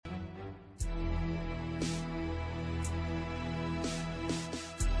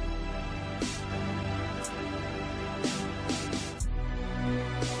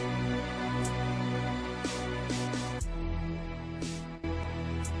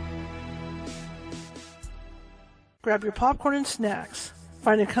Grab your popcorn and snacks.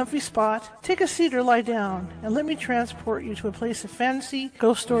 Find a comfy spot, take a seat or lie down, and let me transport you to a place of fantasy,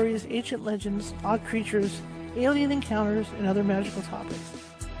 ghost stories, ancient legends, odd creatures, alien encounters, and other magical topics.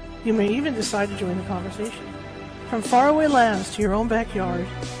 You may even decide to join the conversation. From faraway lands to your own backyard,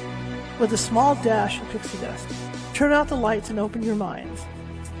 with a small dash of pixie dust, turn out the lights and open your minds.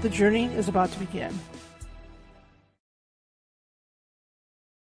 The journey is about to begin.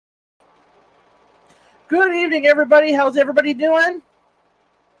 Good evening, everybody. How's everybody doing?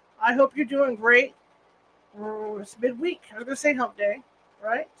 I hope you're doing great. It's midweek. I was going to say hump day,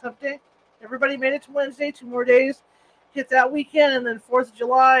 right? It's hump day. Everybody made it to Wednesday, 2 more days. Hit that weekend, and then 4th of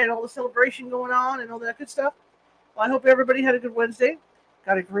July and all the celebration going on and all that good stuff. Well, I hope everybody had a good Wednesday.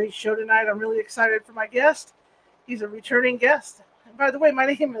 Got a great show tonight. I'm really excited for my guest. He's a returning guest. And by the way, my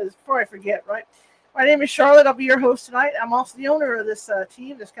name is, before I forget, right? My name is Charlotte. I'll be your host tonight. I'm also the owner of this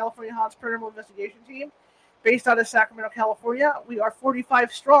team, this California Haunts Paranormal Investigation team, based out of Sacramento, California. We are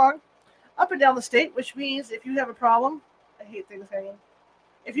 45 strong, up and down the state, which means if you have a problem, I hate things hanging.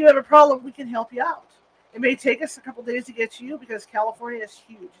 If you have a problem, we can help you out. It may take us a couple days to get to you because California is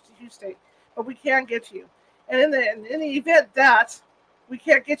huge. It's a huge state, but we can get to you. And in the event that we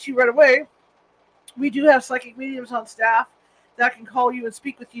can't get you right away, we do have psychic mediums on staff that can call you and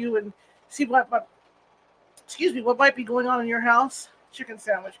speak with you and see what might be going on in your house. Chicken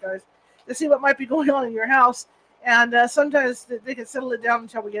sandwich, guys. To see what might be going on in your house, and sometimes they can settle it down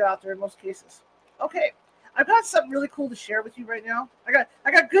until we get out there in most cases. Okay, I've got something really cool to share with you right now. I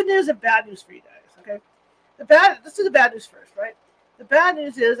got good news and bad news for you guys. Okay, let's do the bad news first, right? The bad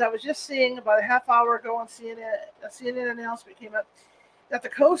news is I was just seeing about a half hour ago on CNN. A CNN announcement came up that the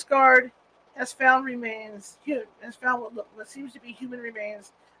Coast Guard has found what seems to be human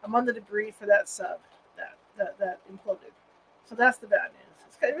remains among the debris for that sub that imploded. So that's the bad news.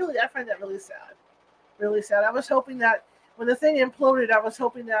 I find that really sad. Really sad. I was hoping that when the thing imploded, I was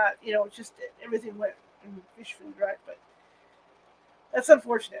hoping that, just everything went in fish food, right? But that's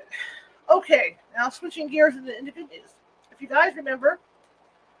unfortunate. Okay, now switching gears into good news. If you guys remember,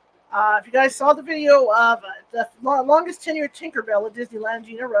 if you guys saw the video of the longest tenured Tinkerbell at Disneyland,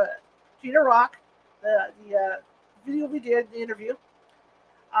 Gina Rock, the video we did, the interview,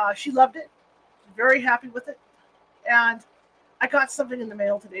 she loved it. Very happy with it. And I got something in the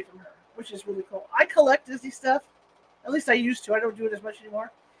mail today from her, which is really cool. I collect Disney stuff. At least I used to. I don't do it as much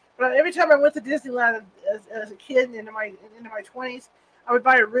anymore. But every time I went to Disneyland as a kid and into my 20s, I would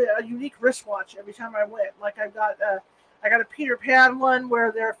buy a unique wristwatch every time I went. Like I got a Peter Pan one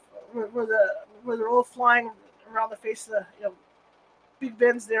where they're all flying around the face of the Big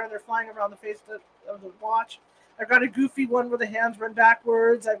Ben's there and they're flying around the face of the watch. I've got a Goofy one where the hands run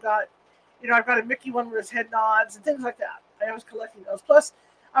backwards. I've got a Mickey one where his head nods and things like that. I was collecting those. Plus,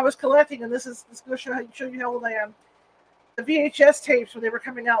 I was collecting, and this is going to show you how old I am, the VHS tapes when they were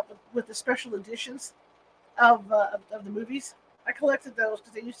coming out with the special editions of the movies. I collected those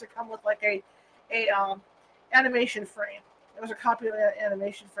because they used to come with like a animation frame. There was a copy of an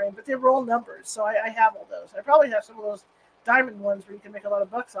animation frame, but they were all numbers, so I have all those. I probably have some of those diamond ones where you can make a lot of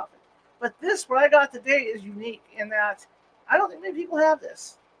bucks off it. But this, what I got today, is unique in that I don't think many people have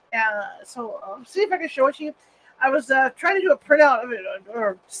this. So see if I can show it to you. I was trying to do a printout of it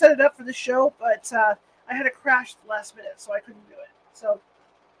or set it up for the show, but I had a crash at the last minute, so I couldn't do it. So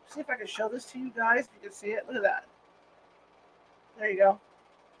see if I can show this to you guys. If you can see it, look at that. There you go.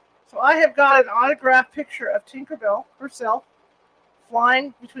 So I have got an autographed picture of Tinkerbell herself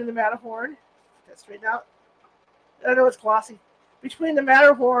flying between the Matterhorn. Get that straightened out. I know it's glossy. Between the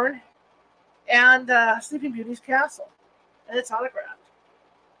Matterhorn and Sleeping Beauty's castle, and it's autographed.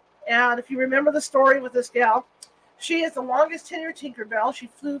 And if you remember the story with this gal, she is the longest tenured Tinkerbell. She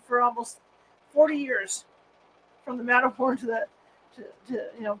flew for almost 40 years from the Matterhorn to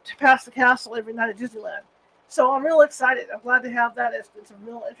past the castle every night at Disneyland. So I'm real excited. I'm glad to have that. It's a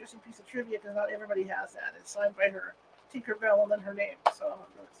real interesting piece of trivia because not everybody has that. It's signed by her, Tinkerbell, and then her name. So I'm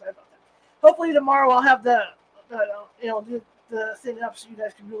really excited about that. Hopefully tomorrow I'll have the thing up so you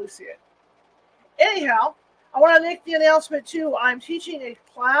guys can really see it. Anyhow, I want to make the announcement too. I'm teaching a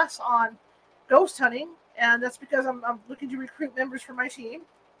class on ghost hunting, and that's because I'm looking to recruit members for my team.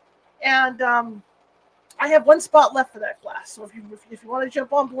 And I have one spot left for that class. So if you want to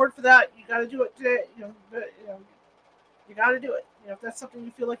jump on board for that, you got to do it today. You got to do it. If that's something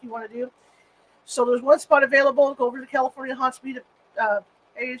you feel like you want to do. So there's one spot available. Go over to the California Haunts Meetup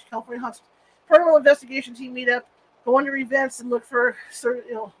page, California Haunts Paranormal Investigation Team Meetup. Go under events and look for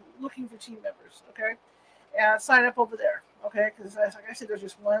looking for team members. Okay. And sign up over there, okay? Because, like I said, there's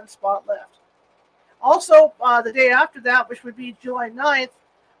just one spot left. Also, the day after that, which would be July 9th,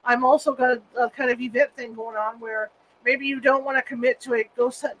 I'm also got a kind of event thing going on where maybe you don't want to commit to a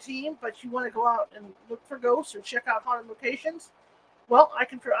ghost hunt team, but you want to go out and look for ghosts or check out haunted locations. Well, I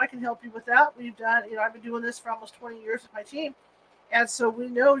can help you with that. We've done, I've been doing this for almost 20 years with my team, and so we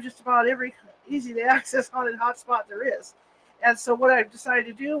know just about every easy to access haunted hotspot there is. And so what I've decided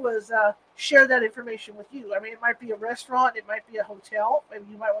to do was share that information with you. I mean, it might be a restaurant, it might be a hotel, maybe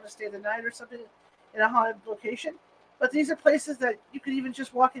you might want to stay the night or something in a haunted location. But these are places that you could even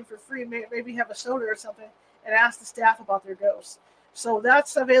just walk in for free, maybe have a soda or something, and ask the staff about their ghosts. So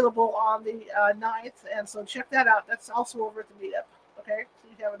that's available on the 9th, and so check that out. That's also over at the meetup. Okay, so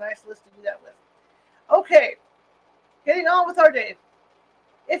you have a nice list to do that with. Okay, getting on with our day.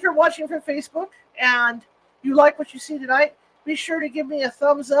 If you're watching from Facebook and you like what you see tonight, be sure to give me a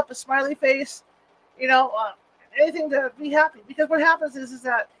thumbs up, a smiley face, anything to be happy. Because what happens is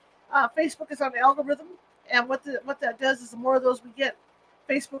that Facebook is on the algorithm, and what that does is the more of those we get,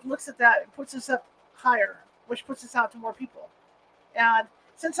 Facebook looks at that and puts us up higher, which puts us out to more people. And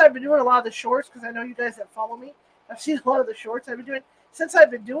since I've been doing a lot of the shorts, because I know you guys that follow me, I've seen a lot of the shorts I've been doing. Since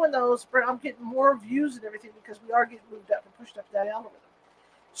I've been doing those, I'm getting more views and everything because we are getting moved up and pushed up that algorithm.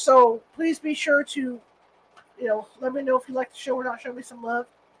 So please be sure to, let me know if you like the show or not. Show me some love.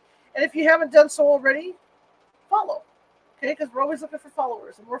 And if you haven't done so already, follow. Okay, because we're always looking for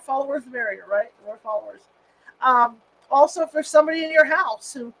followers. The more followers, the merrier, right? The more followers. Also, if there's somebody in your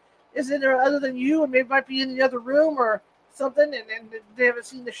house who is in there other than you and maybe might be in the other room or something, and they haven't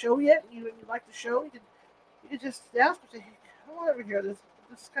seen the show yet, and you like the show, you can just ask them, say, hey, I want to hear this.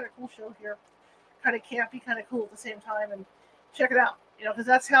 This is kind of cool show here. Kind of campy, kind of cool at the same time, and check it out. Because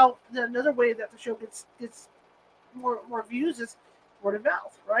that's how another way that the show gets more views is word of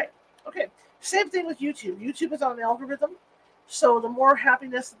mouth, right? Okay, same thing with YouTube. YouTube is on an algorithm, so the more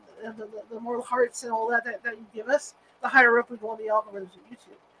happiness, the more hearts and all that you give us, the higher up we go on the algorithms of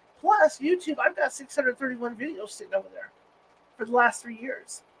YouTube. Plus, YouTube, I've got 631 videos sitting over there for the last 3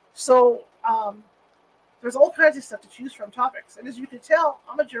 years. So there's all kinds of stuff to choose from, topics. And as you can tell,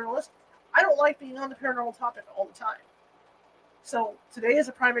 I'm a journalist. I don't like being on the paranormal topic all the time. So today is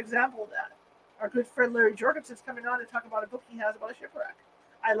a prime example of that. Our good friend Larry Jorgensen is coming on to talk about a book he has about a shipwreck.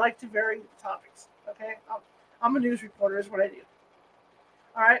 I like to vary the topics. Okay, I'm a news reporter, is what I do.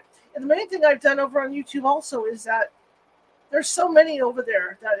 All right, and the main thing I've done over on YouTube also is that there's so many over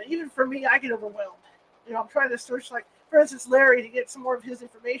there that even for me, I get overwhelmed. I'm trying to search, like, for instance, Larry, to get some more of his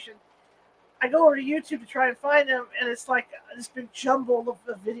information. I go over to YouTube to try and find him, and it's like this big jumble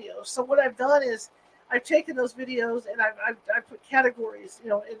of videos. So what I've done is I've taken those videos and I've put categories,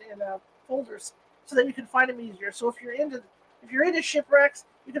 in folders, so that you can find them easier. So if you're into shipwrecks,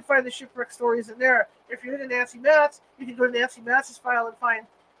 you can find the shipwreck stories in there. If you're into Nancy Matz, you can go to Nancy Matz's file and find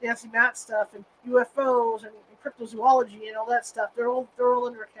Nancy Matz stuff and UFOs and cryptozoology and all that stuff. They're all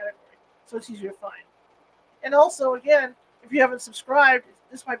under a category, so it's easier to find. And also, again, if you haven't subscribed,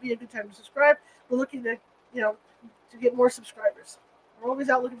 this might be a good time to subscribe. We're looking to get more subscribers. We're always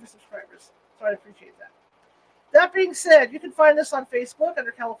out looking for subscribers, so I appreciate that. That being said, you can find us on Facebook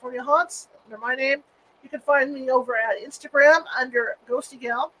under California Haunts, under my name. You can find me over at Instagram under Ghosty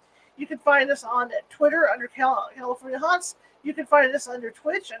Gal. You can find us on Twitter under California Haunts. You can find us under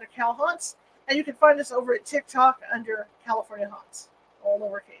Twitch under Cal Haunts. And you can find us over at TikTok under California Haunts, all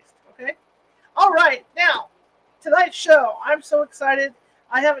lowercase, okay? All right, now, tonight's show. I'm so excited.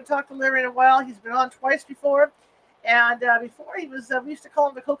 I haven't talked to Larry in a while. He's been on twice before. And before he was, we used to call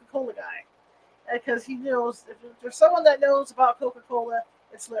him the Coca-Cola guy. Because he knows, if there's someone that knows about Coca-Cola,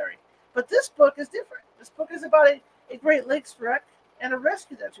 it's Larry. But this book is different. This book is about a Great Lakes wreck and a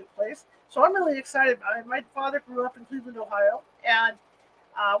rescue that took place. So I'm really excited about it. My father grew up in Cleveland, Ohio. And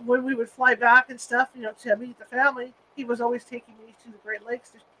when we would fly back and stuff, to meet the family, he was always taking me to the Great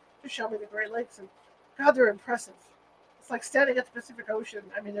Lakes to show me the Great Lakes. And God, they're impressive. It's like standing at the Pacific Ocean.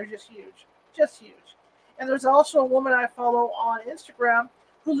 I mean, they're just huge. Just huge. And there's also a woman I follow on Instagram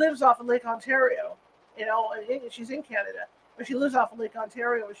who lives off of Lake Ontario. And she's in Canada, but she lives off of Lake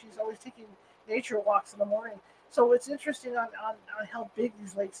Ontario, and she's always taking nature walks in the morning. So it's interesting on how big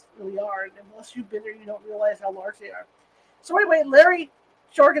these lakes really are. And unless you've been there, you don't realize how large they are. So anyway, Larry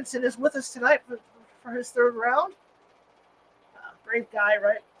Jorgensen is with us tonight for his third round. Brave guy,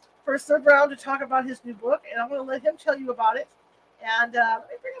 right? For his third round to talk about his new book, and I'm going to let him tell you about it. And let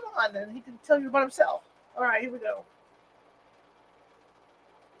me bring him on, and he can tell you about himself. All right, here we go.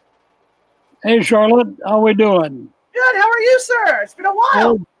 Hey, Charlotte, how we doing? Good. How are you, sir? It's been a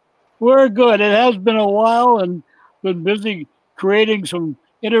while. We're good. It has been a while, and been busy creating some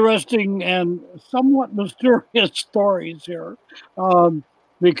interesting and somewhat mysterious stories here,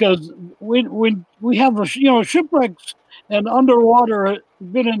 because we have shipwrecks and underwater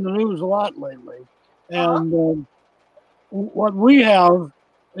been in the news a lot lately. Uh-huh. And what we have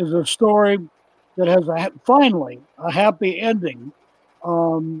is a story that has finally a happy ending,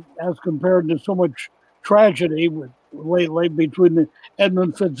 as compared to so much tragedy with lately between the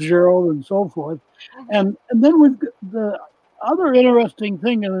Edmund Fitzgerald and so forth. Mm-hmm. And then we've the other interesting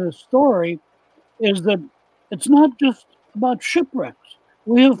thing in this story is that it's not just about shipwrecks.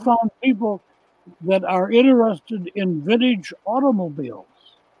 We have found people that are interested in vintage automobiles.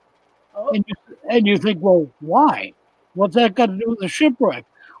 Oh. And you think, well, why? What's that got to do with the shipwreck?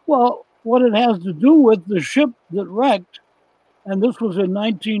 Well, what it has to do with the ship that wrecked, and this was in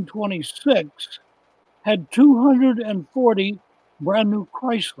 1926, had 240 brand new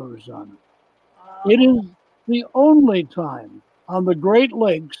Chryslers on it. It Uh, is the only time on the Great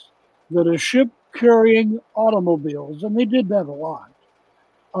Lakes that a ship carrying automobiles, and they did that a lot,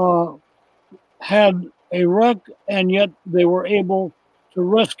 uh, had a wreck, and yet they were able to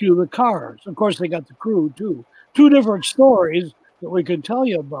rescue the cars. Of course, they got the crew too. Two different stories that we could tell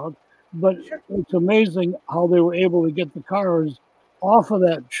you about, but sure. it's amazing how they were able to get the cars off of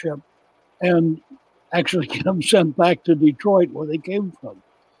that ship and actually get them sent back to Detroit where they came from. Well,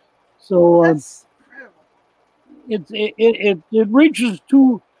 So that's incredible. it reaches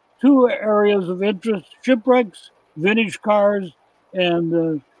two areas of interest: shipwrecks, vintage cars,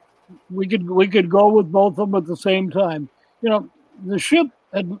 and we could go with both of them at the same time. You know, the ship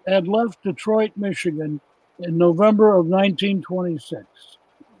had left Detroit, Michigan, in November of 1926,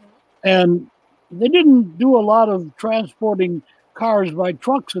 and they didn't do a lot of transporting cars by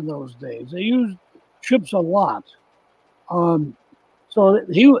trucks in those days. They used ships a lot. Um, so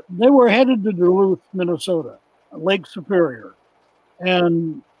they were headed to Duluth, Minnesota, Lake Superior,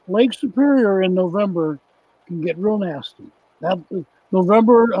 and Lake Superior in November can get real nasty. That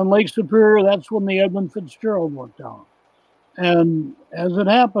November on Lake Superior, that's when the Edmund Fitzgerald went down. And as it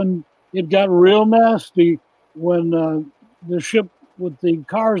happened, it got real nasty when the ship with the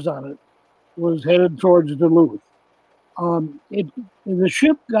cars on it was headed towards Duluth. The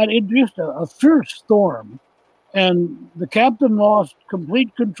ship got induced a fierce storm, and the captain lost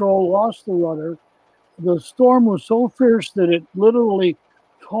complete control, lost the rudder. The storm was so fierce that it literally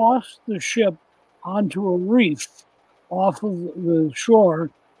tossed the ship onto a reef off of the shore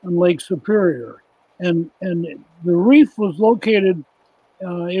on Lake Superior. And the reef was located,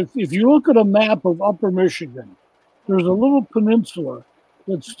 if you look at a map of upper Michigan, there's a little peninsula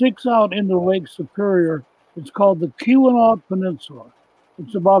that sticks out into Lake Superior. It's called the Keweenaw Peninsula.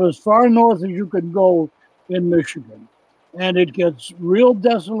 It's about as far north as you can go in Michigan. And it gets real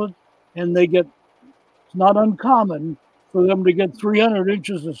desolate, and it's not uncommon for them to get 300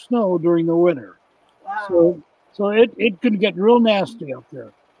 inches of snow during the winter. Wow. So it can get real nasty up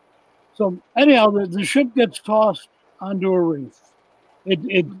there. So anyhow, the ship gets tossed onto a reef.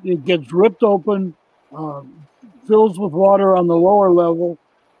 It gets ripped open, fills with water on the lower level,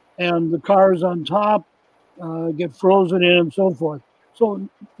 and the cars on top get frozen in and so forth. So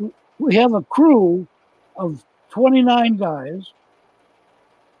we have a crew of 29 guys,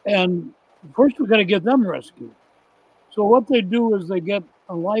 and first we've got to get them rescued. So what they do is they get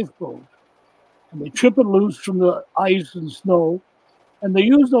a lifeboat, and they chip it loose from the ice and snow, and they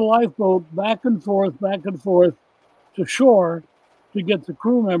use the lifeboat back and forth to shore to get the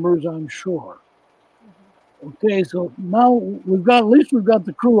crew members on shore. Okay, so now at least we've got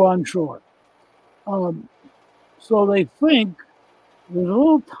the crew on shore. So they think there's a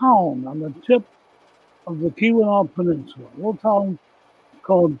little town on the tip of the Keweenaw Peninsula, a little town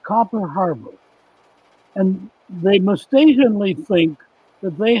called Copper Harbor. And they mistakenly think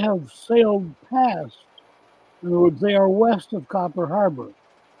that they have sailed past. In other words, they are west of Copper Harbor.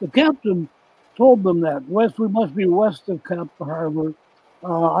 The captain told them that we must be west of Copper Harbor.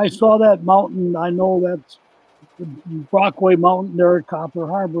 I saw that mountain. I know that's the Brockway Mountain there at Copper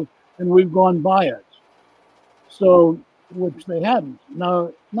Harbor, and we've gone by it. So, which they hadn't.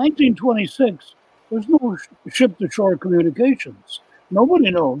 Now, 1926, there's no ship-to-shore communications.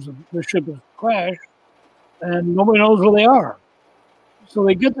 Nobody knows if the ship has crashed, and nobody knows where they are. So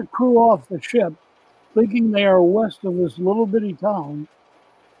they get the crew off the ship, thinking they are west of this little bitty town.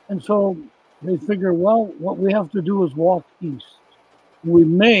 And so they figure, well, what we have to do is walk east. We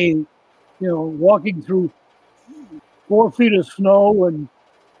may, walking through 4 feet of snow and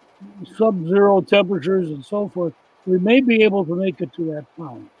sub-zero temperatures and so forth, we may be able to make it to that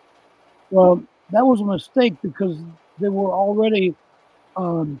town. Well, that was a mistake because they were already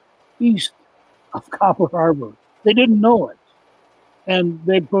east of Copper Harbor. They didn't know it. And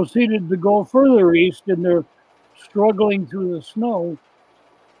they proceeded to go further east, and they're struggling through the snow.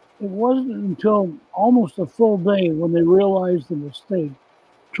 It wasn't until almost a full day when they realized the mistake,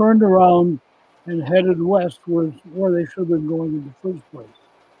 turned around and headed west, was where they should have been going in the first place.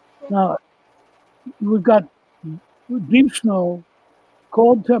 Now, we've got deep snow,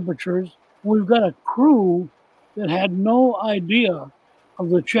 cold temperatures. We've got a crew that had no idea of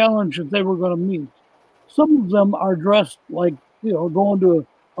the challenge that they were going to meet. Some of them are dressed like, going to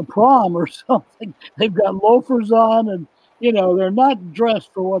a prom or something. They've got loafers on and, they're not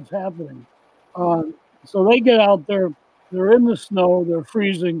dressed for what's happening. So they get out there, they're in the snow, they're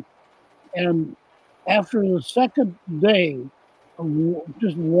freezing. And after the second day of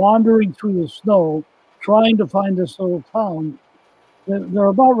just wandering through the snow, trying to find this little town, they're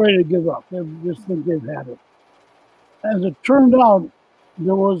about ready to give up. They just think they've had it. As it turned out,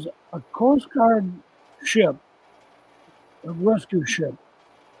 there was a Coast Guard ship, a rescue ship,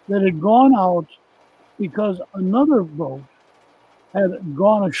 that had gone out because another boat had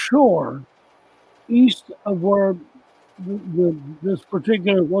gone ashore east of where this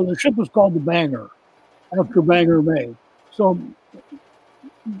particular, the ship was called the Bangor, after Bangor Bay. So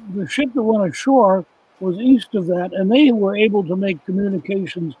the ship that went ashore was east of that, and they were able to make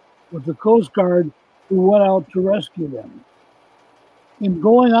communications with the Coast Guard, who went out to rescue them. In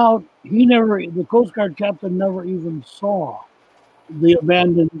going out, the Coast Guard captain never even saw the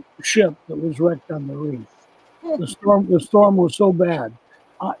abandoned ship that was wrecked on the reef. The storm was so bad.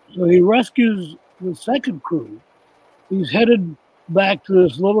 So he rescues the second crew. He's headed back to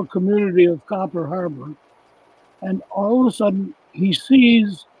this little community of Copper Harbor, and all of a sudden he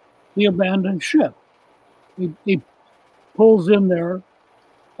sees the abandoned ship. He pulls in there,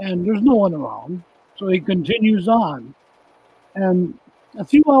 and there's no one around, so he continues on. And a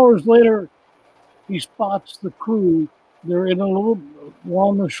few hours later, he spots the crew. They're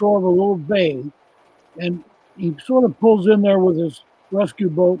along the shore of a little bay, and he sort of pulls in there with his rescue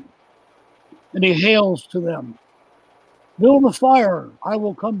boat, and he hails to them, "Build a fire, I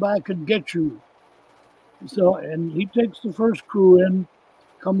will come back and get you." So, and he takes the first crew in,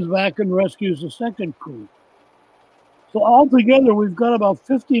 comes back and rescues the second crew. So altogether, we've got about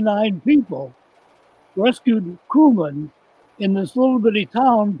 59 people, rescued crewmen, in this little bitty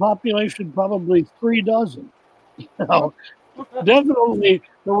town, population probably 3 dozen. Definitely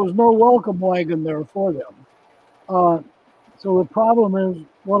there was no welcome wagon there for them. So the problem is,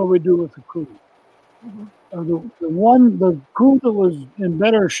 what do we do with the crew? The crew that was in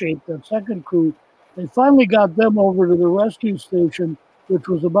better shape, that second crew, they finally got them over to the rescue station, which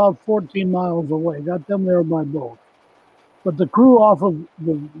was about 14 miles away, got them there by boat. But the crew off of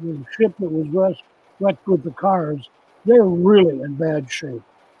the ship that was wrecked with the cars, they're really in bad shape.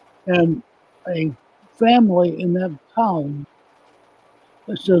 And a family in that town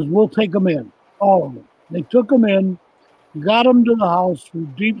that says, "We'll take them in, all of them." They took them in, got them to the house through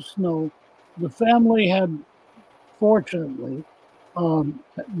deep snow. The family had, fortunately,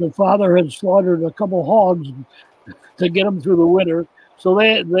 the father had slaughtered a couple hogs to get them through the winter. So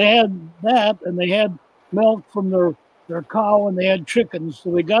they had that, and they had milk from their cow, and they had chickens.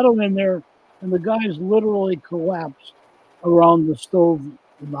 So they got them in there, and the guys literally collapsed around the stove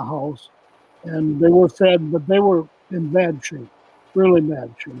in the house. And they were fed, but they were in bad shape, really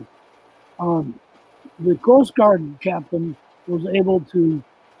bad shape. The Coast Guard captain was able to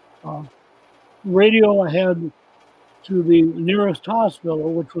radio ahead to the nearest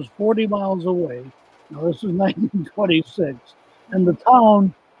hospital, which was 40 miles away. Now, this is 1926, and the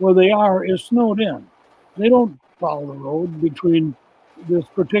town where they are is snowed in. They don't follow the road between this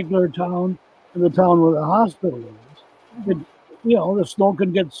particular town and the town where the hospital is. The snow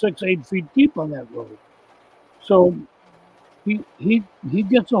can get 6-8 feet deep on that road. So he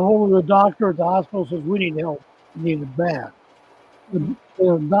gets a hold of the doctor at the hospital, says, "We need help. We need it bad."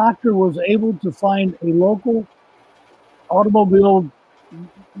 The doctor was able to find a local automobile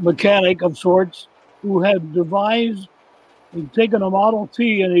mechanic of sorts who had he'd taken a Model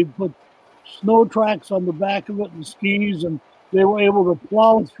T and he'd put snow tracks on the back of it and skis, and they were able to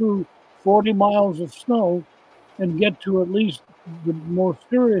plow through 40 miles of snow and get to at least the more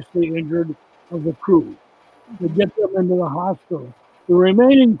seriously injured of the crew, to get them into the hospital. The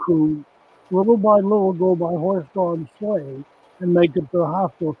remaining crew, little by little, go by horse-drawn sleigh and make it to the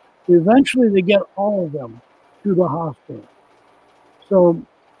hospital. Eventually, they get all of them to the hospital. So,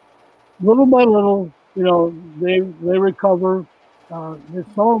 little by little, they recover. Some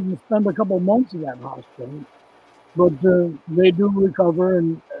of them spend a couple months in that hospital, but they do recover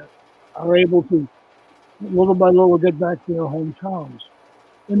and are able to, little by little, get back to their hometowns.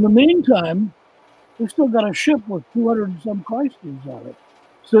 In the meantime, we still got a ship with 200 and some Chryslers on it,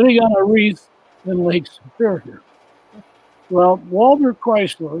 sitting on a reef in Lake Superior. Well, Walter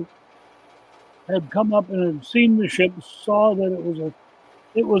Chrysler had come up and had seen the ship, saw that it was a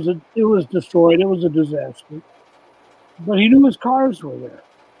It was destroyed. It was a disaster. But he knew his cars were there.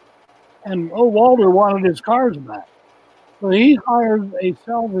 And Walter wanted his cars back. So he hired a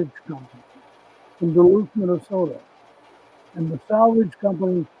salvage company in Duluth, Minnesota. And the salvage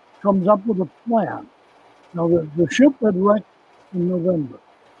company comes up with a plan. Now, the ship had wrecked in November.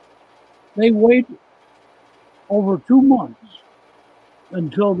 They wait over 2 months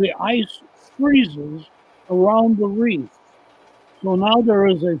until the ice freezes around the reef. So now there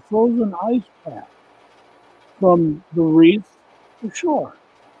is a frozen ice path from the reef to shore.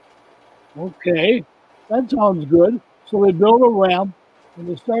 Okay, that sounds good. So they build a ramp and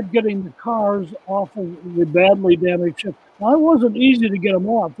they start getting the cars off of the badly damaged ship. Now, it wasn't easy to get them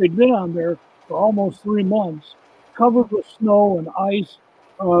off. They'd been on there for almost 3 months, covered with snow and ice.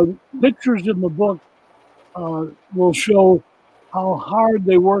 Pictures in the book will show how hard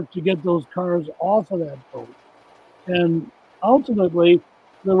they worked to get those cars off of that boat. And ultimately,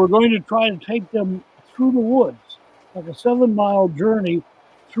 they were going to try to take them through the woods, like a 7-mile journey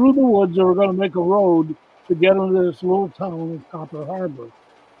through the woods. They were going to make a road to get into this little town of Copper Harbor.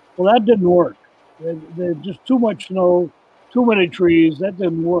 Well, that didn't work. They just too much snow, too many trees. That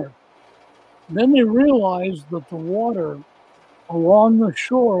didn't work. Then they realized that the water along the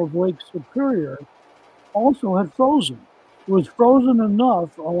shore of Lake Superior also had frozen. It was frozen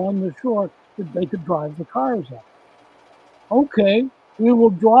enough along the shore that they could drive the cars out. Okay, we will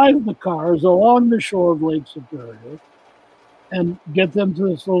drive the cars along the shore of Lake Superior and get them to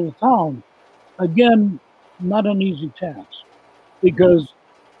this little town. Again, not an easy task, because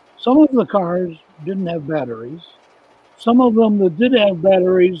some of the cars didn't have batteries. Some of them that did have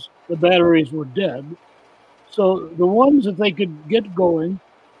batteries, the batteries were dead. So the ones that they could get going,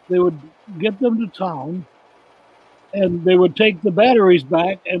 they would get them to town, and they would take the batteries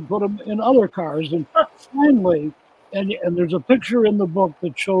back and put them in other cars. And finally, and there's a picture in the book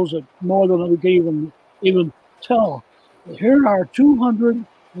that shows it more than we can even tell. Here are 200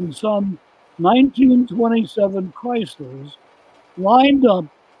 and some 1927 Chryslers lined up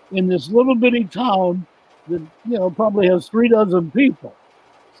in this little bitty town that probably has 3 dozen people.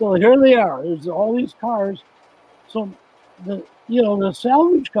 So here they are. There's all these cars. So the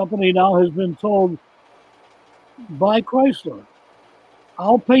salvage company now has been told by Chrysler,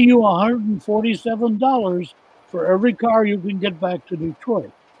 I'll pay you $147 for every car you can get back to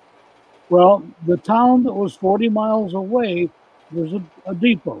Detroit. Well, the town that was 40 miles away was a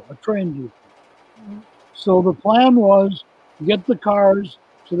depot, a train depot. Mm-hmm. So the plan was get the cars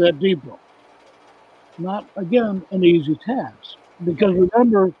to that depot. Not, again, an easy task, because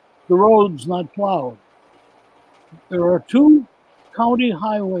remember, the road's not plowed. There are 2 county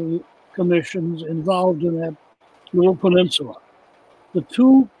highway commissions involved in that little peninsula. The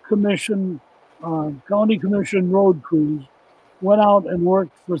 2 county commission road crews went out and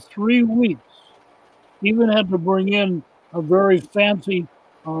worked for 3 weeks. Even had to bring in a very fancy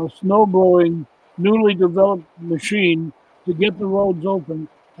snow-blowing, newly developed machine to get the roads open,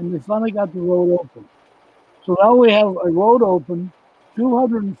 and they finally got the road open. So now we have a road open,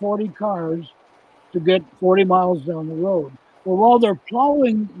 240 cars to get 40 miles down the road. Well, while they're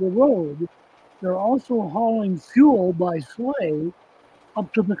plowing the road, they're also hauling fuel by sleigh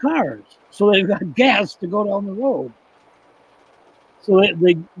up to the cars. So they've got gas to go down the road. So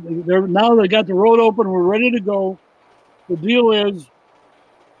they're now they got the road open. We're ready to go. The deal is,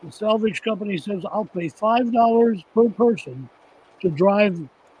 the salvage company says, I'll pay $5 per person to drive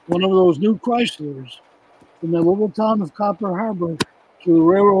one of those new Chryslers from the little town of Copper Harbor to the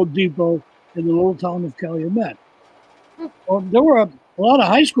railroad depot in the little town of Calumet. Well, there were a lot of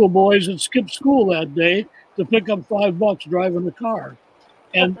high school boys that skipped school that day to pick up $5 driving the car.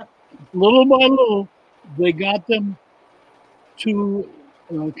 And little by little, they got them to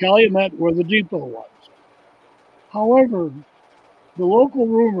Calumet, where the depot was. However, the local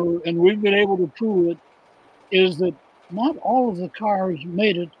rumor, and we've been able to prove it, is that not all of the cars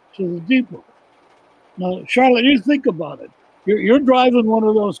made it to the depot. Now, Charlotte, you think about it. You're driving one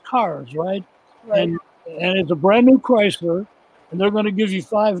of those cars, right? Right. And it's a brand new Chrysler, and they're going to give you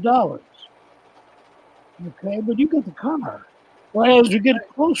 $5. Okay, but you got the car. Well, as you get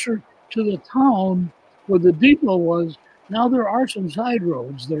closer to the town where the depot was, now there are some side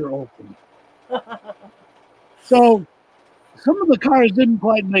roads that are open. So some of the cars didn't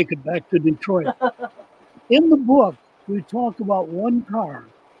quite make it back to Detroit. In the book, we talk about one car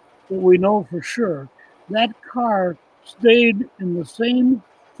that we know for sure. That car stayed in the same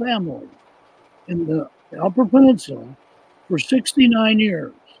family in the Upper Peninsula for 69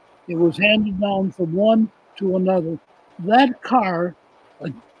 years. It was handed down from one to another. That car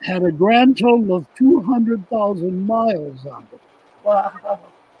had a grand total of 200,000 miles on it. Wow.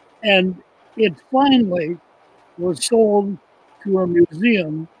 And it finally was sold to a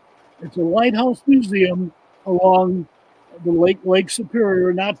museum. It's a lighthouse museum along the Lake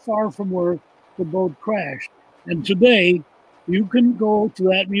Superior, not far from where the boat crashed. And today, you can go to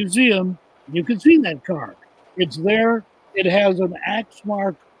that museum. You can see that car. It's there. It has an axe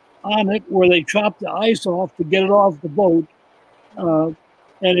mark on it where they chopped the ice off to get it off the boat. And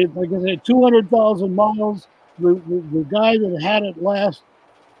it, like I said, 200,000 miles. The guy that had it last,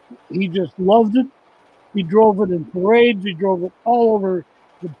 he just loved it. He drove it in parades. He drove it all over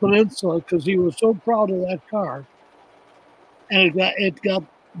the peninsula because he was so proud of that car. And it got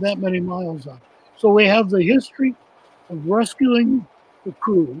that many miles on it. So we have the history of rescuing the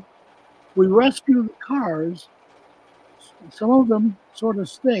crew. We rescue the cars. Some of them sort of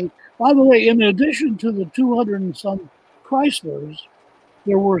stay. By the way, in addition to the 200 and some Chryslers,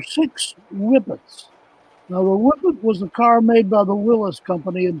 there were 6 Whippets. Now, the Whippet was a car made by the Willis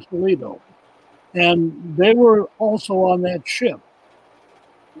Company in Toledo, and they were also on that ship.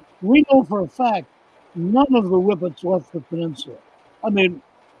 We know for a fact none of the Whippets left the peninsula. I mean,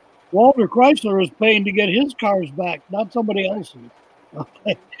 Walter Chrysler is paying to get his cars back, not somebody else's.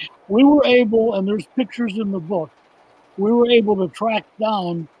 Okay. We were able, and there's pictures in the book, we were able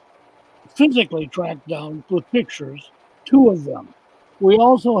to physically track down with pictures, 2 of them. We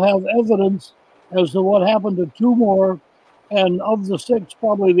also have evidence as to what happened to 2 more, and of the 6,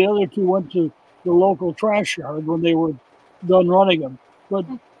 probably the other 2 went to the local trash yard when they were done running them. But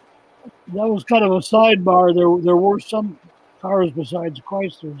that was kind of a sidebar. There were some cars besides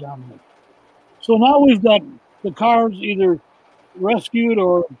Chryslers on there. So now we've got the cars either rescued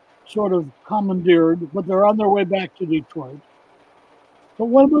or sort of commandeered, but they're on their way back to Detroit. But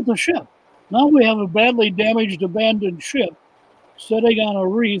what about the ship? Now we have a badly damaged, abandoned ship sitting on a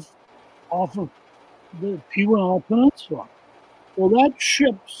reef off of the Keweenaw Peninsula. Well, that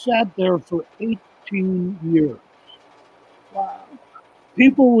ship sat there for 18 years. Wow.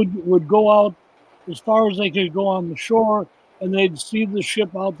 People would go out as far as they could go on the shore, and they'd see the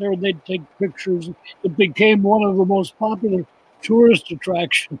ship out there, and they'd take pictures. It became one of the most popular tourist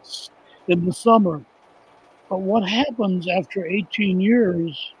attractions in the summer. But what happens after 18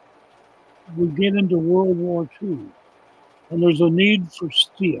 years, we get into World War II, and there's a need for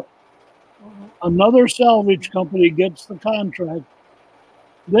steel. Another salvage company gets the contract.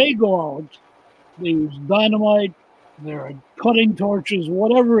 They go out, they use dynamite, they're cutting torches,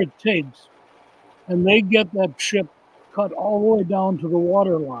 whatever it takes, and they get that ship cut all the way down to the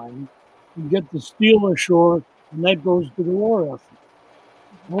water line and get the steel ashore, and that goes to the war effort.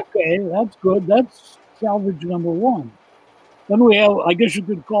 Okay, that's good. That's salvage number 1. Then we have, I guess you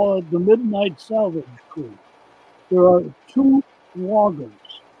could call it the Midnight Salvage Crew. There are 2 loggers.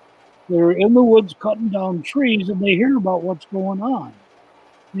 They're in the woods cutting down trees, and they hear about what's going on.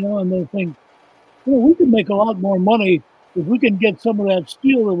 And they think, well, we can make a lot more money if we can get some of that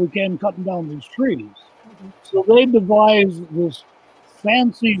steel that we can cutting down these trees. So they devise this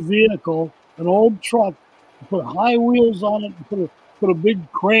fancy vehicle, an old truck, put high wheels on it, and put a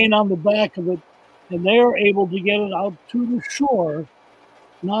big crane on the back of it, and they are able to get it out to the shore,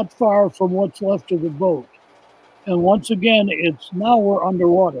 not far from what's left of the boat. And once again, now we're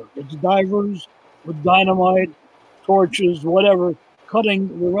underwater. It's divers with dynamite, torches, whatever, cutting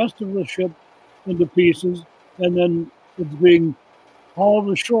the rest of the ship into pieces, and then it's being hauled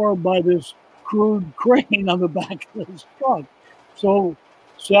ashore by this crude crane on the back of this truck. So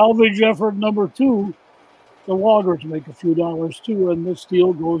salvage effort number 2, the loggers make a few dollars too, and the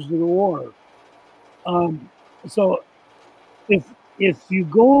steel goes to the war. So if you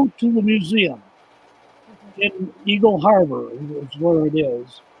go to the museum in Eagle Harbor, is where it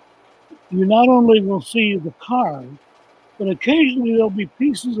is, you not only will see the car, but occasionally there'll be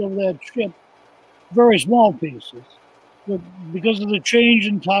pieces of that ship, very small pieces, but because of the change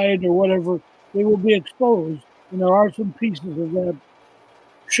in tide or whatever, they will be exposed. And there are some pieces of that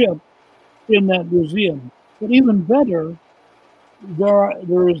ship in that museum. But even better,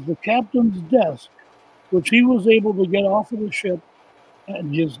 there is the captain's desk, which he was able to get off of the ship,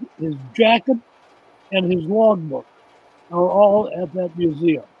 and his jacket and his logbook are all at that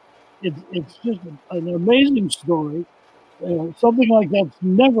museum. It's just an amazing story. Something like that's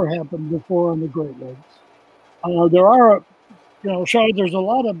never happened before on the Great Lakes. There are, Charlotte, there's a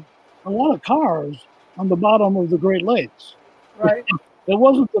lot of cars on the bottom of the Great Lakes. Right. It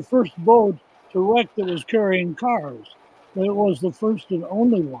wasn't the first boat to wreck that was carrying cars, but it was the first and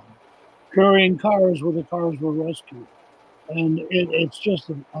only one carrying cars where the cars were rescued. And it's just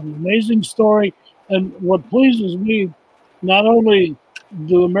an amazing story. And what pleases me, not only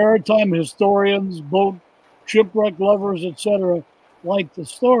do the maritime historians, boat shipwreck lovers, etc., like the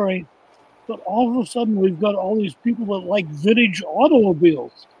story. But all of a sudden, we've got all these people that like vintage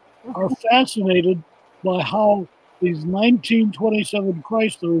automobiles, are fascinated by how these 1927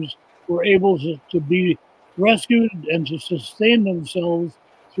 Chryslers were able to be rescued and to sustain themselves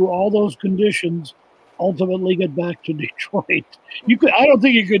through all those conditions, ultimately get back to Detroit. I don't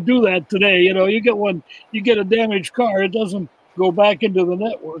think you could do that today. You get a damaged car, it doesn't go back into the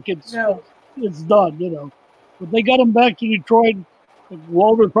network. It's done. But they got them back to Detroit.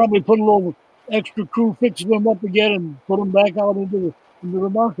 Walter probably put a little extra crew fixing them up again and put them back out into the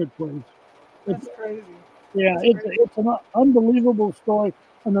marketplace. That's crazy. Yeah, it's an unbelievable story.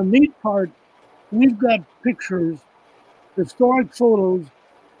 And the neat part, we've got pictures, historic photos.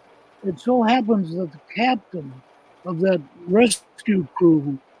 It so happens that the captain of that rescue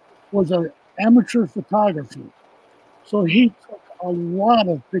crew was an amateur photographer. So he took a lot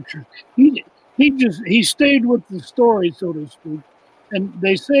of pictures. He stayed with the story, so to speak. And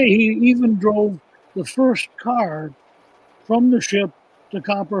they say he even drove the first car from the ship to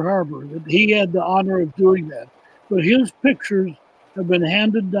Copper Harbor. He had the honor of doing that. But his pictures have been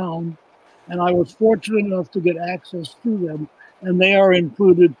handed down, and I was fortunate enough to get access to them, and they are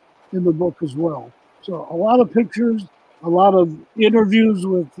included in the book as well. So a lot of pictures, a lot of interviews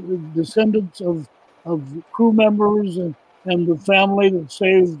with descendants of crew members and the family that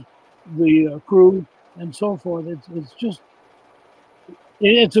saved the crew and so forth.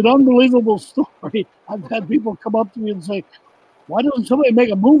 It's an unbelievable story. I've had people come up to me and say, why doesn't somebody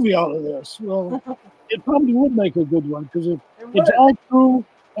make a movie out of this? Well, it probably would make a good one because it's all true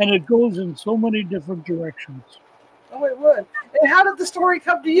and it goes in so many different directions. Oh, it would. And how did the story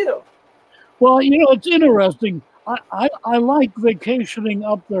come to you? Well, it's interesting. I like vacationing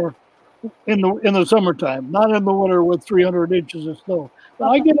up there in the summertime, not in the winter with 300 inches of snow. But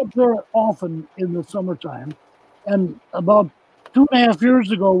I get up there often in the summertime. And about 2.5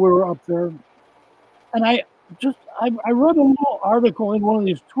 years ago, we were up there, and I read a little article in one of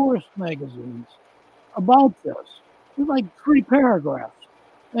these tourist magazines about this. It was like 3 paragraphs,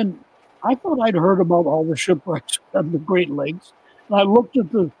 and I thought I'd heard about all the shipwrecks on the Great Lakes. And I looked at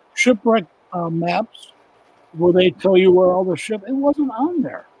the shipwreck maps where they tell you where all the ship. It wasn't on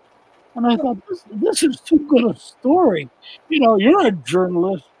there, and I thought this is too good a story. You're a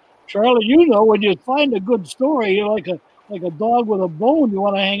journalist, Charlotte. When you find a good story, you're like a dog with a bone. You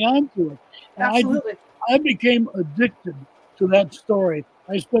want to hang on to it. And Absolutely. I became addicted to that story.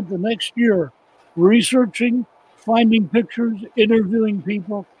 I spent the next year researching, finding pictures, interviewing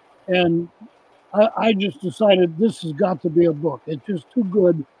people, and I just decided this has got to be a book. It's just too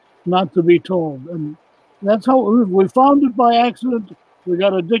good not to be told. And that's how we found it by accident. We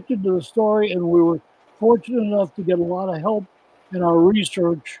got addicted to the story, and we were fortunate enough to get a lot of help in our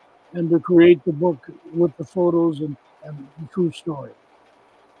research and to create the book with the photos and the true story.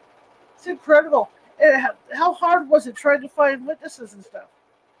 It's incredible. And how hard was it trying to find witnesses and stuff?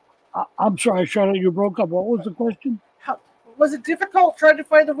 I'm sorry, Charlotte, you broke up. What was the question? Was it difficult trying to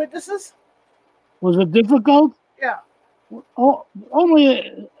find the witnesses? Was it difficult? Yeah. Oh,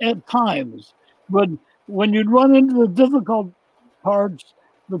 only at times. But when you'd run into the difficult parts,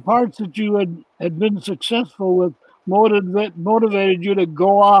 the parts that you had been successful with motivated you to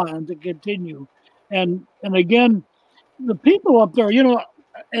go on and to continue. And again, the people up there,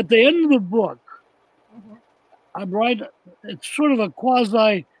 at the end of the book, I'm right. It's sort of a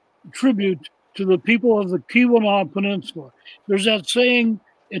quasi tribute to the people of the Keweenaw Peninsula. There's that saying,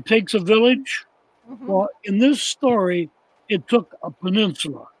 it takes a village. Well, in this story, it took a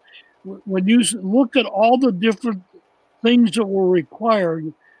peninsula. When you look at all the different things that were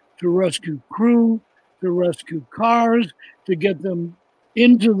required to rescue crew, to rescue cars, to get them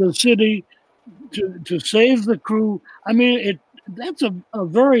into the city, to save the crew. I mean, that's a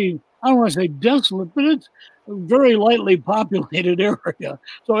very, I don't want to say desolate, but it's a very lightly populated area.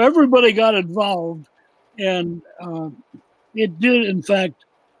 So everybody got involved, and it did, in fact,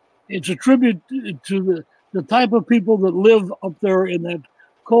 it's a tribute to the type of people that live up there in that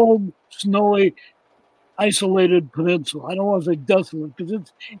cold, snowy, isolated peninsula. I don't want to say desolate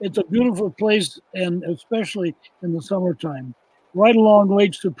because it's a beautiful place, and especially in the summertime. Right along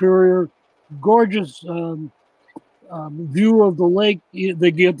Lake Superior, gorgeous view of the lake.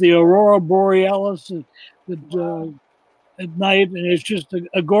 They get the aurora borealis at night, and it's just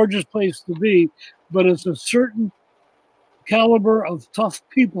a gorgeous place to be. But it's a certain caliber of tough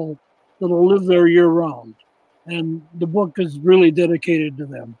people that'll live there year round, and the book is really dedicated to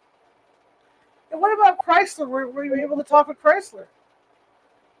them. And what about Chrysler? Were you able to talk with Chrysler?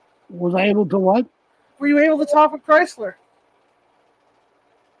 Was I able to what? Were you able to talk with Chrysler?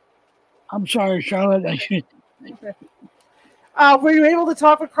 I'm sorry, Charlotte. Okay. Were you able to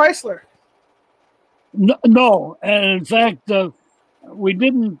talk with Chrysler? No, and in fact, we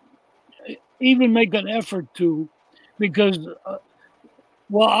didn't even make an effort to, because,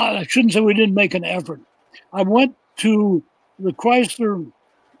 well, I shouldn't say we didn't make an effort. I went to the Chrysler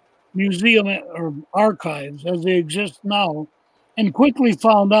Museum or archives as they exist now, and quickly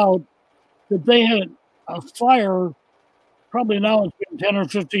found out that they had a fire, probably now it's been 10 or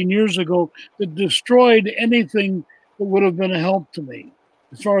 15 years ago, that destroyed anything that would have been a help to me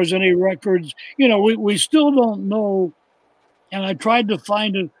as far as any records. We still don't know, and I tried to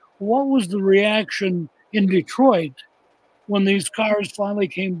find it, what was the reaction in Detroit when these cars finally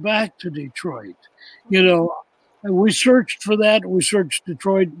came back to Detroit. And we searched for that. We searched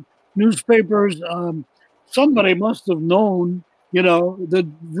Detroit newspapers. Somebody must have known,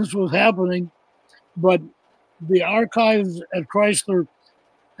 that this was happening, but the archives at Chrysler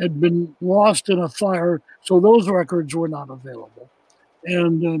had been lost in a fire, so those records were not available.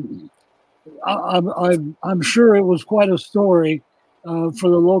 And I'm sure it was quite a story for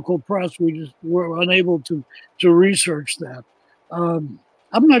the local press. We just were unable to research that.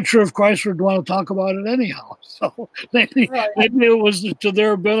 I'm not sure if Chrysler would want to talk about it anyhow. So maybe it was to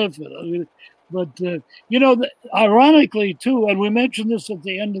their benefit. I mean, but ironically too, and we mentioned this at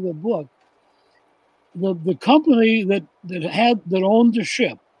the end of the book, the company that owned the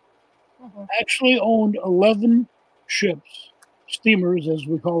ship actually owned 11 ships, steamers as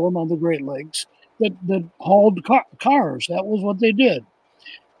we call them on the Great Lakes, that hauled cars. That was what they did.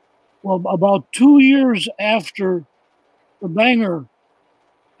 Well, about 2 years after the Bangor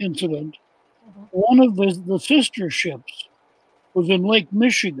incident, one of the sister ships was in Lake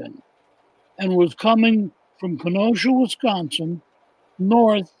Michigan and was coming from Kenosha, Wisconsin,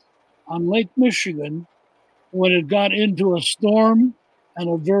 north on Lake Michigan, when it got into a storm and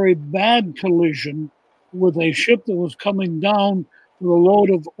a very bad collision with a ship that was coming down with a load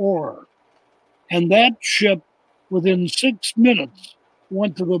of ore. And that ship, within 6 minutes,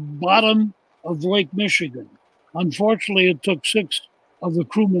 went to the bottom of Lake Michigan. Unfortunately, it took 6 of the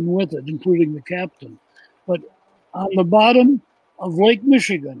crewmen with it, including the captain. But on the bottom of Lake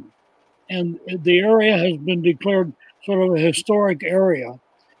Michigan, and the area has been declared sort of a historic area,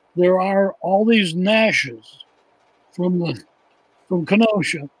 there are all these Nashes from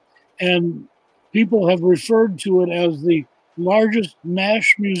Kenosha, and people have referred to it as the largest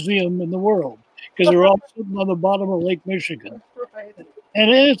Nash museum in the world, because they're all sitting on the bottom of Lake Michigan. Right. And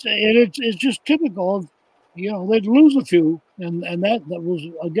it's just typical of, they'd lose a few, and that was,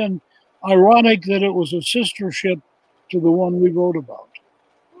 again, ironic that it was a sister ship to the one we wrote about.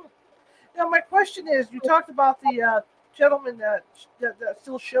 Now, my question is, you talked about the gentleman that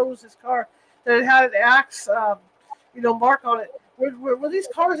still shows his car, that it had an axe, mark on it. Were these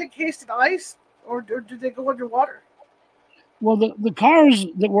cars encased in ice, or did they go underwater? Well, the cars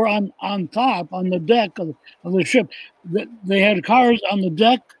that were on top, on the deck of the ship, they had cars on the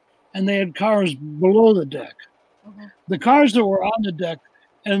deck and they had cars below the deck. The cars that were on the deck,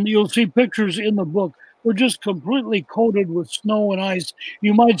 and you'll see pictures in the book, were just completely coated with snow and ice.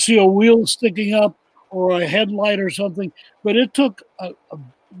 You might see a wheel sticking up or a headlight or something, but it took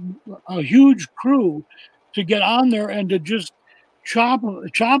a huge crew to get on there and to just chop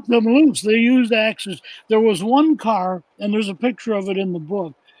them loose. They used axes. There was one car, and there's a picture of it in the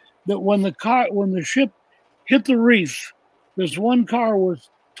book, that when the ship hit the reef, this one car was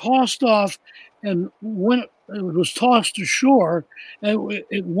tossed off, and when it was tossed ashore, and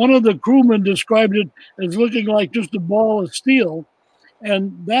one of the crewmen described it as looking like just a ball of steel,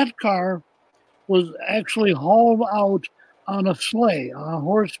 and that car was actually hauled out on a sleigh, on a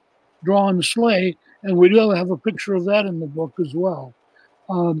horse-drawn sleigh, and we do have a picture of that in the book as well.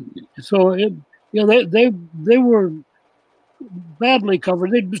 So they were badly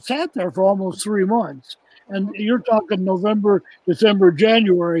covered. They sat there for almost 3 months, and you're talking November, December,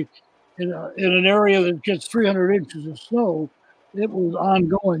 January, in an area that gets 300 inches of snow. It was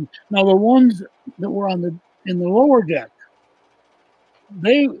ongoing. Now the ones that were in the lower deck,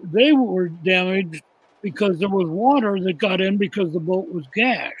 they were damaged because there was water that got in because the boat was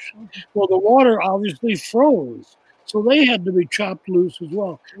gashed. Well, the water obviously froze, so they had to be chopped loose as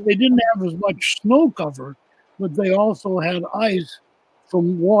well. They didn't have as much snow cover, but they also had ice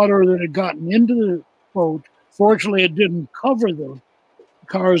from water that had gotten into the boat. Fortunately, it didn't cover the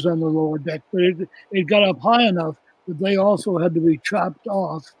cars on the lower deck, but it got up high enough that they also had to be chopped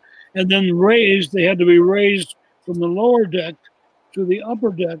off and then raised. They had to be raised from the lower deck to the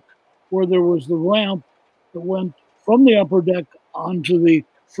upper deck, where there was the ramp that went from the upper deck onto the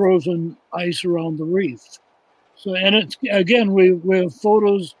frozen ice around the reef. So, and it's, again, we have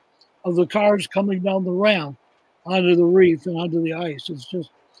photos of the cars coming down the ramp, onto the reef and onto the ice. It's just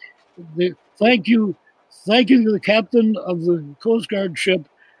thank you to the captain of the Coast Guard ship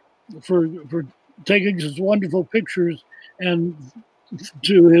for taking such wonderful pictures, and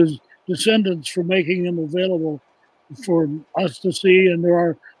to his descendants for making them available for us to see. And there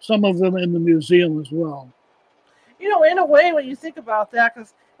are some of them in the museum as well. In a way, when you think about that,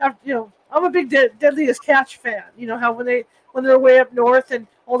 because I'm a big Deadliest Catch fan. You know how when they're way up north and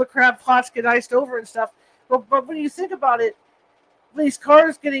all the crab pots get iced over and stuff. But when you think about it, these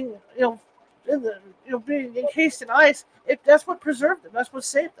cars getting being encased in ice, that's what preserved them. That's what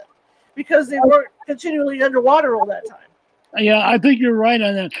saved them, because they weren't continually underwater all that time. Yeah, I think you're right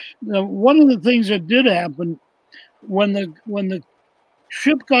on that. One of the things that did happen when the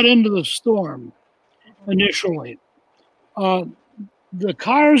ship got into the storm initially, the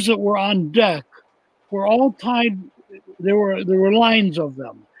cars that were on deck were all tied. There were lines of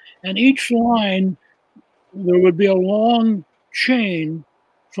them, and each line there would be a long chain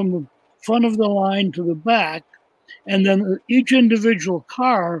from the front of the line to the back, and then each individual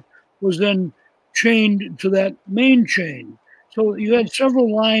car was then chained to that main chain. So you had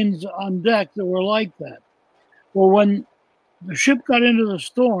several lines on deck that were like that. Well, when the ship got into the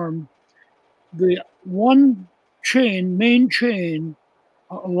storm, the one main chain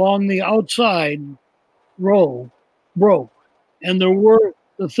along the outside row broke, and there were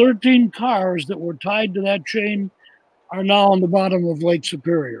the 13 cars that were tied to that chain are now on the bottom of Lake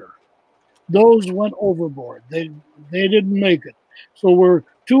Superior. Those went overboard. They didn't make it. So we're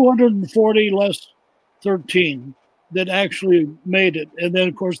 240 less 13 that actually made it. And then,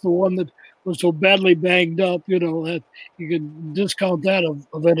 of course, the one that was so badly banged up, that you can discount that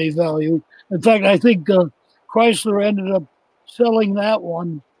of any value. In fact, I think Chrysler ended up selling that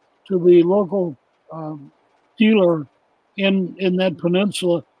one to the local dealer in that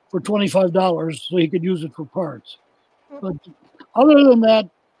peninsula for $25 so he could use it for parts. But other than that,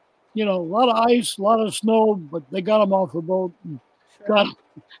 a lot of ice, a lot of snow, but they got them off the boat and got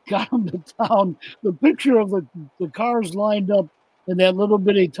them to town. The picture of the cars lined up in that little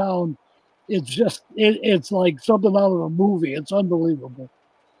bitty town, it's like something out of a movie. It's unbelievable.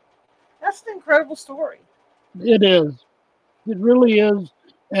 That's an incredible story. It is. It really is.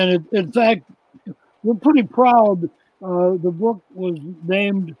 And in fact, we're pretty proud. The book was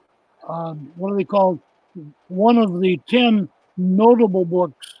named, what do they call, one of the 10 notable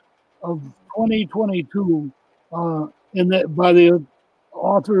books of 2022 by the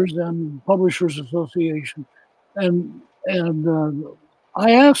Authors and Publishers Association. And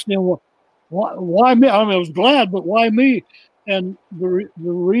I asked him, why me? I was glad, but why me? And the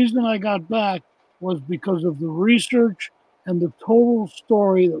reason I got back was because of the research and the total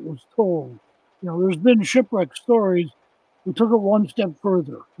story that was told. There's been shipwreck stories. We took it one step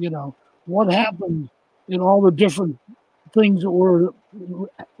further. What happened in all the different things that were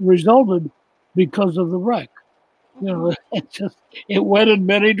resulted because of the wreck. It went in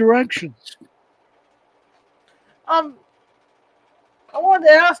many directions. I wanted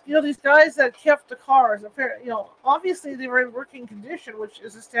to ask, these guys that kept the cars, obviously they were in working condition, which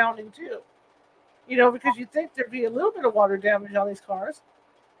is astounding too. Because you'd think there'd be a little bit of water damage on these cars.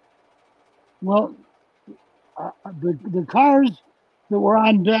 Well, the cars that were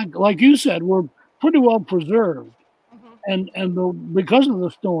on deck, like you said, were pretty well preserved, and because of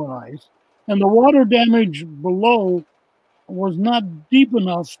the snow and ice, and the water damage below was not deep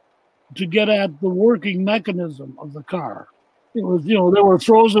enough to get at the working mechanism of the car. It was, they were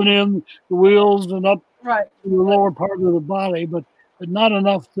frozen in the wheels and up to the lower part of the body, but not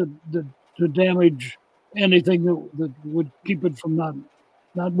enough to damage anything that would keep it from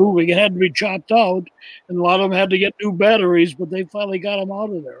not moving. It had to be chopped out, and a lot of them had to get new batteries, but they finally got them out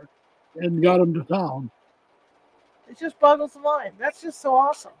of there and got them to town. It just boggles the mind. That's just so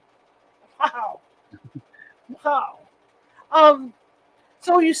awesome. Wow.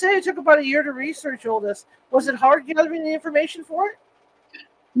 So you say it took about a year to research all this. Was it hard gathering the information for it?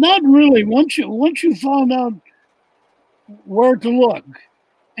 Not really. Once you found out where to look,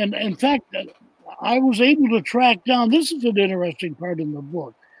 and in fact, I was able to track down. This is an interesting part in the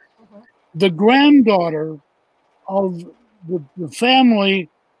book. The granddaughter of the family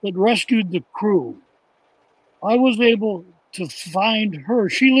that rescued the crew. I was able to find her.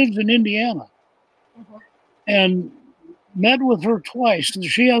 She lives in Indiana, and met with her twice.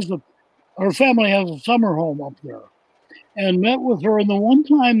 Her family has a summer home up there, and met with her. And the one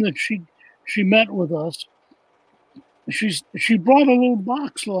time that she met with us, she brought a little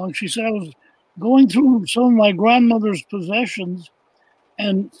box along. She said, I was going through some of my grandmother's possessions,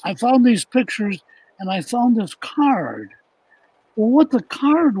 and I found these pictures, and I found this card. Well, what the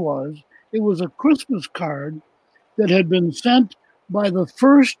card was, it was a Christmas card, that had been sent by the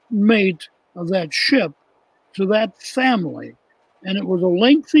first mate of that ship to that family. And it was a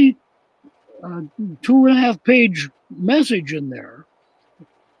lengthy 2.5-page message in there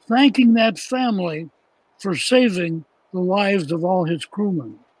thanking that family for saving the lives of all his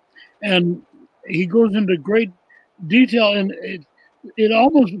crewmen. And he goes into great detail, and it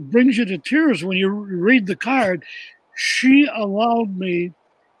almost brings you to tears when you read the card. She allowed me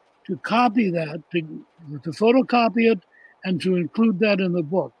to copy that, to photocopy it, and to include that in the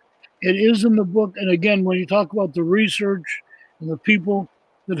book. It is in the book, and again, when you talk about the research and the people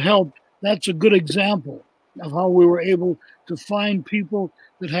that helped, that's a good example of how we were able to find people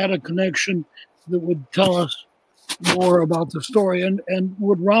that had a connection that would tell us more about the story and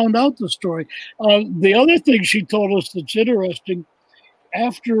would round out the story. The other thing she told us that's interesting,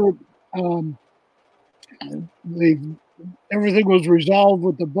 after everything was resolved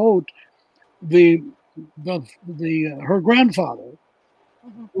with the boat, her grandfather,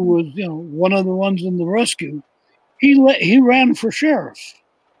 who was one of the ones in the rescue, he ran for sheriff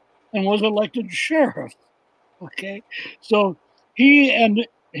and was elected sheriff. Okay, so he and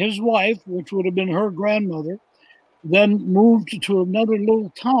his wife, which would have been her grandmother, then moved to another little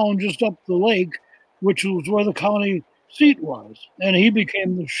town just up the lake, which was where the county seat was, and he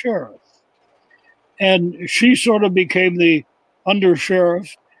became the sheriff. And she sort of became the under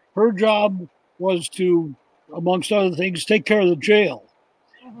sheriff. Her job was to, amongst other things, take care of the jail.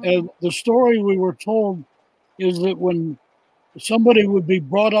 And the story we were told is that when somebody would be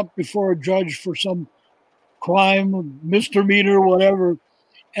brought up before a judge for some crime, misdemeanor, whatever,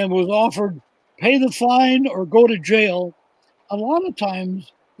 and was offered pay the fine or go to jail, a lot of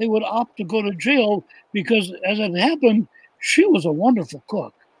times they would opt to go to jail because, as it happened, she was a wonderful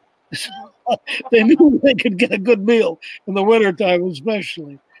cook. They knew they could get a good meal in the wintertime,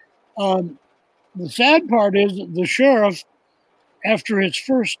 especially. The sad part is the sheriff, after his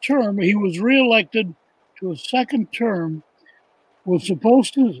first term, he was reelected to a second term. His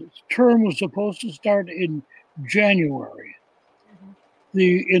term was supposed to start in January.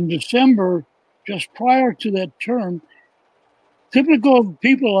 In December, just prior to that term, typical of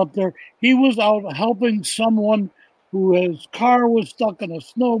people up there, he was out helping someone whose car was stuck in a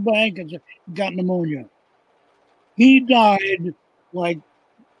snowbank and got pneumonia. He died like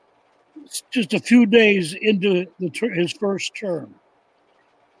just a few days into his first term.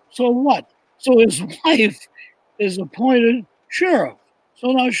 So what? So his wife is appointed sheriff.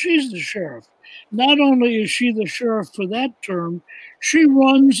 So now she's the sheriff. Not only is she the sheriff for that term, she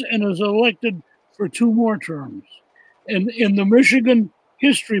runs and is elected for 2 more terms. And in the Michigan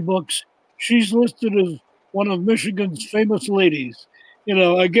history books, she's listed as one of Michigan's famous ladies.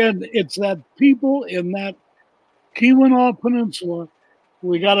 Again, it's that people in that Keweenaw Peninsula,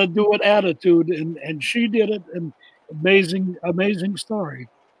 we got to do it attitude, and she did it, and amazing story.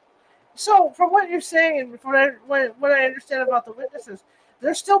 So, from what you're saying and from what I understand about the witnesses,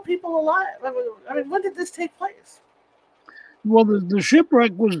 there's still people alive. I mean, when did this take place? Well, the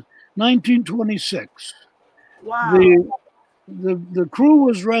shipwreck was 1926. Wow. The crew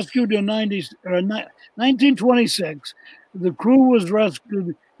was rescued in 1926. The crew was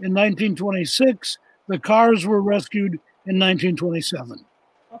rescued in 1926. The cars were rescued in 1927.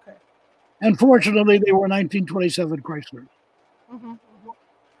 Okay. And fortunately, they were 1927 Chryslers. Well,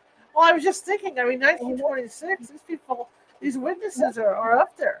 I was just thinking, 1926, these witnesses are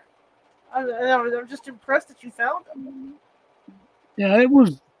up there. I'm just impressed that you found them. Yeah,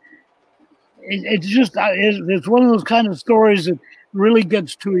 it's one of those kind of stories that really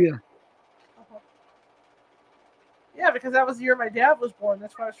gets to you. Yeah, because that was the year my dad was born.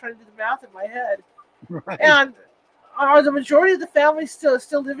 That's why I was trying to do the math in my head. Right. And are the majority of the family still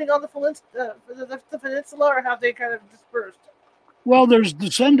living on the peninsula, or have they kind of dispersed? Well, there's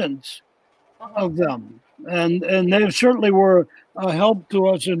descendants of them, and they certainly were a help to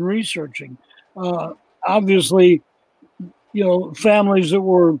us in researching. Obviously, families that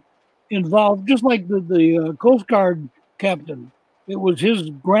were involved, just like the Coast Guard captain, it was his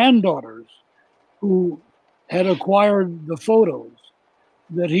granddaughters who had acquired the photos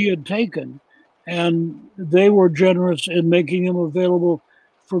that he had taken, and they were generous in making them available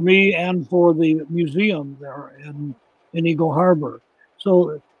for me and for the museum there in Eagle Harbor.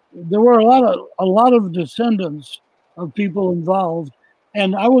 So there were a lot of descendants of people involved,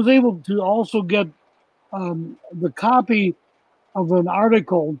 and I was able to also get the copy of an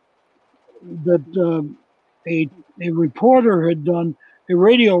article that a reporter had done, a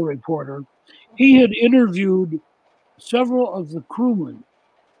radio reporter. He had interviewed several of the crewmen,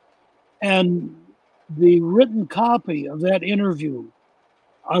 and the written copy of that interview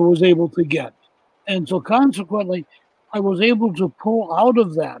I was able to get. And so consequently, I was able to pull out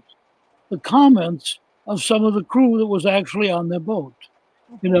of that the comments of some of the crew that was actually on the boat,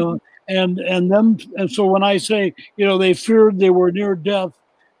 and them. And so when I say, they feared they were near death,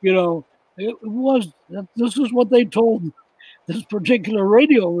 it was, this is what they told this particular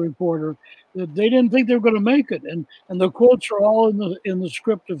radio reporter, that they didn't think they were going to make it, and the quotes are all in the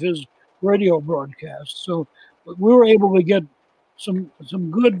script of his radio broadcast. So we were able to get some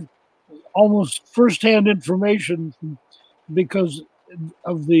good, almost firsthand information because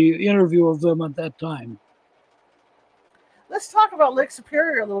of the interview of them at that time. Let's talk about Lake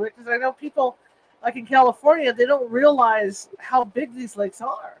Superior a little bit, because I know people, like in California, they don't realize how big these lakes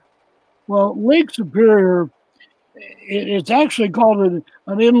are. Well, Lake Superior, it's actually called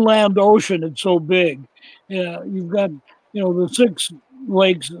an inland ocean. It's so big. You've got, the 6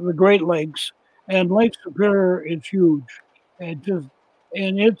 lakes, the Great Lakes, and Lake Superior is huge.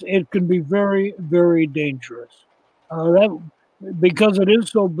 It can be very, very dangerous. Because it is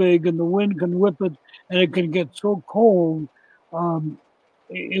so big and the wind can whip it and it can get so cold.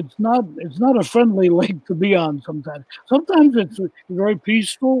 It's not a friendly lake to be on sometimes. Sometimes it's very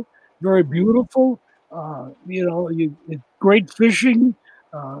peaceful, very beautiful. It's great fishing.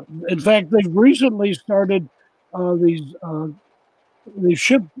 In fact, they've recently started these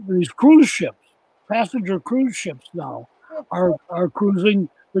cruise ships, passenger cruise ships now are cruising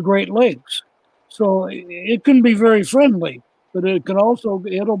the Great Lakes. So it can be very friendly, but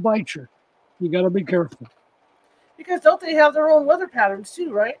it'll bite you. You got to be careful. Because don't they have their own weather patterns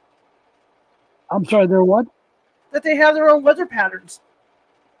too, right? I'm sorry, they're what? That they have their own weather patterns.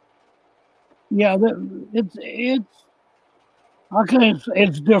 Yeah, it's how can I say,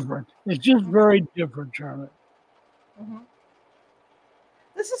 it's different. It's just very different, Charlotte. Mm-hmm.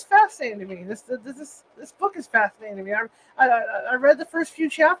 This is fascinating to me. This book is fascinating to me. I read the first few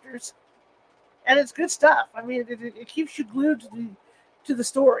chapters, and it's good stuff. I mean, it keeps you glued to the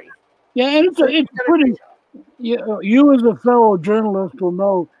story. Yeah, and it's pretty. You as a fellow journalist will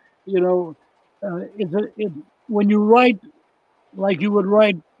know. When you write like you would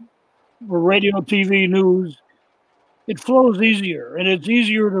write for radio, TV, news, it flows easier and it's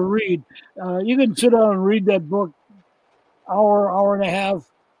easier to read. You can sit down and read that book hour and a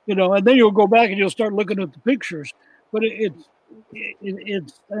half, and then you'll go back and you'll start looking at the pictures. But it's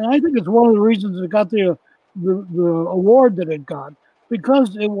and I think it's one of the reasons it got the award that it got,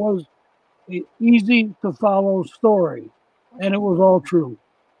 because it was an easy to follow story, and it was all true.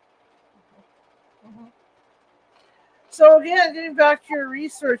 Mm-hmm. So again, getting back to your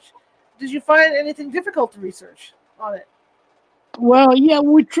research, did you find anything difficult to research on it? Well, yeah,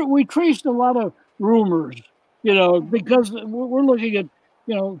 we traced a lot of rumors, because we're looking at,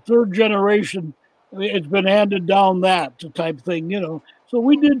 third generation. It's been handed down that type thing, So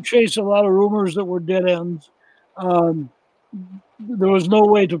we did chase a lot of rumors that were dead ends. There was no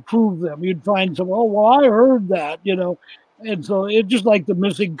way to prove them. You'd find some, oh, well, I heard that, And so it's just like the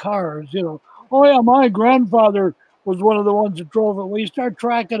missing cars, Oh, yeah, my grandfather was one of the ones that drove it. Well, you start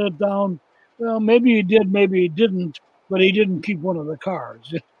tracking it down. Well, maybe he did, maybe he didn't, but he didn't keep one of the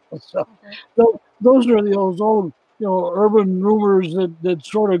cars. So those are those old, urban rumors that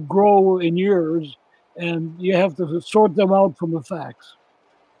sort of grow in years, and you have to sort them out from the facts.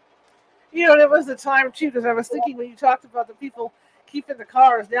 There was a time too, because I was thinking when you talked about the people keeping the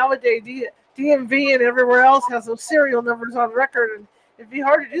cars, nowadays DMV and everywhere else has those serial numbers on record, and it'd be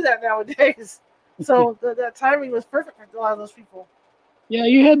hard to do that nowadays. So that timing was perfect for a lot of those people. Yeah,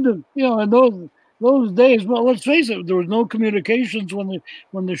 you had to, in those days. Well, let's face it, there was no communications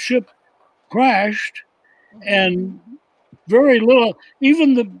when the ship crashed, and very little.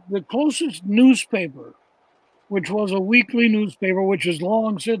 Even the closest newspaper, which was a weekly newspaper, which is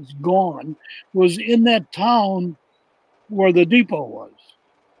long since gone, was in that town where the depot was.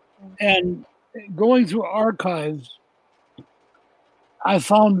 And going through archives, I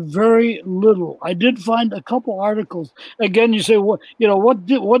found very little. I did find a couple articles. Again, you say, what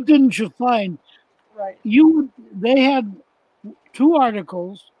didn't you find? Right. They had 2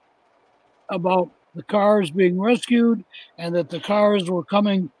 articles about the cars being rescued and that the cars were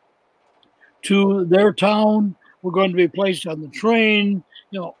coming to their town, were going to be placed on the train,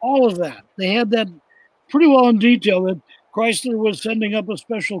 all of that. They had that pretty well in detail, that Chrysler was sending up a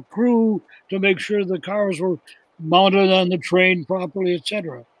special crew to make sure the cars were mounted on the train properly,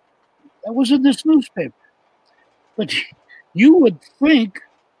 etc. That was in this newspaper. But you would think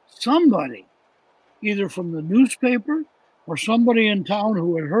somebody, either from the newspaper or somebody in town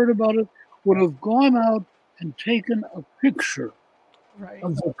who had heard about it, would have gone out and taken a picture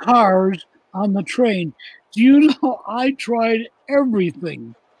of the cars on the train. Do you know, I tried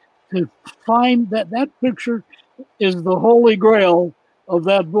everything to find that picture is the holy grail of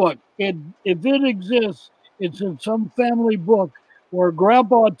that book. If it exists, it's in some family book where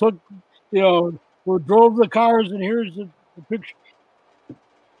Grandpa took, who drove the cars, and here's the picture.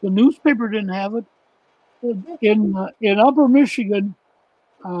 The newspaper didn't have it. In Upper Michigan,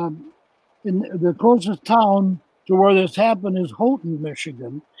 in the closest town to where this happened is Houghton,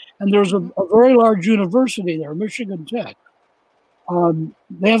 Michigan, and there's a very large university there, Michigan Tech.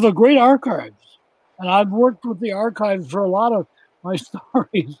 They have a great archives, and I've worked with the archives for a lot of my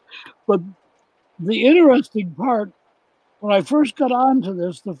stories. But the interesting part, when I first got onto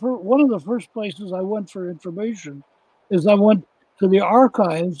this, one of the first places I went for information is I went to the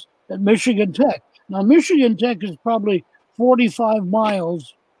archives at Michigan Tech. Now, Michigan Tech is probably 45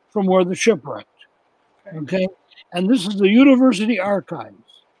 miles from where the shipwrecked. Okay, and this is the university archives.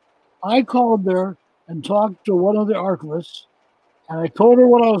 I called there and talked to one of the archivists, and I told her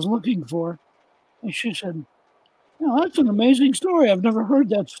what I was looking for, and she said, that's an amazing story. I've never heard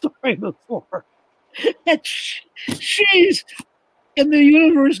that story before. And she's in the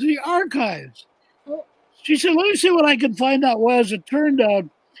university archives. She said, let me see what I can find out. Well, as it turned out,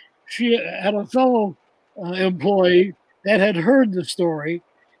 she had a fellow employee that had heard the story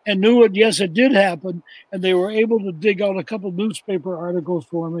and knew it. Yes, it did happen. And they were able to dig out a couple newspaper articles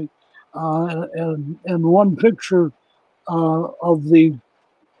for me and one picture actually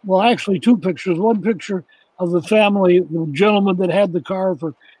two pictures. One picture of the family, the gentleman that had the car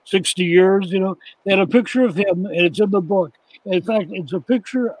for 60 years, they had a picture of him, and it's in the book. In fact, it's a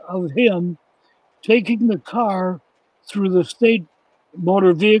picture of him taking the car through the state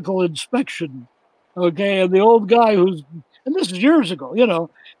motor vehicle inspection. Okay, and the old guy and this is years ago,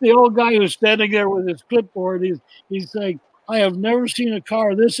 the old guy who's standing there with his clipboard, he's saying, I have never seen a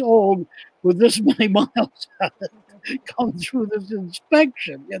car this old with this many miles on it come through this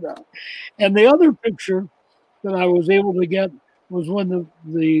inspection, And the other picture that I was able to get was when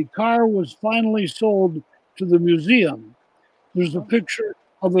the car was finally sold to the museum. There's a picture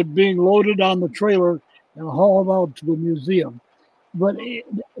of it being loaded on the trailer and hauled out to the museum. But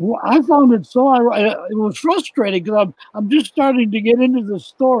I found it it was frustrating because I'm just starting to get into the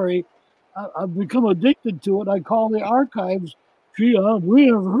story. I've become addicted to it. I call the archives. Gee, we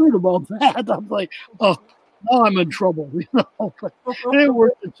never heard about that. I'm like, oh, now I'm in trouble. But it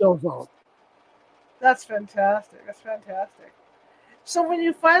worked itself out. That's fantastic. That's fantastic. So when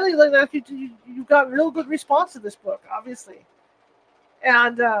you finally you got real good response to this book, obviously,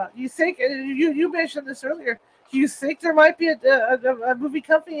 and you think you mentioned this earlier. Do you think there might be a movie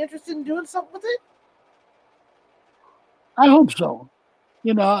company interested in doing something with it? I hope so.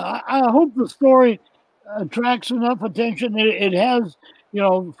 I hope the story attracts enough attention. It has,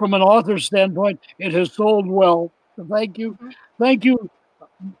 from an author's standpoint, it has sold well. So thank you. Mm-hmm. Thank you,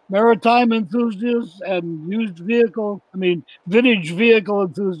 maritime enthusiasts and vintage vehicle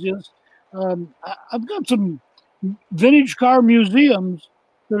enthusiasts. I've got some vintage car museums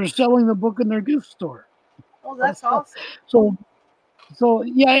that are selling the book in their gift store. Oh, that's awesome. So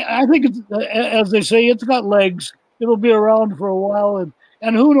yeah, I think it's, as they say, it's got legs. It'll be around for a while, and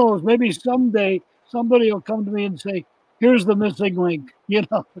who knows, maybe someday somebody will come to me and say, here's the missing link,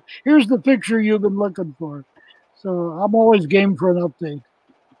 here's the picture you've been looking for. So I'm always game for an update.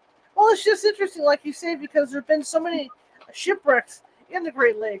 Well, it's just interesting, like you say, because there have been so many shipwrecks in the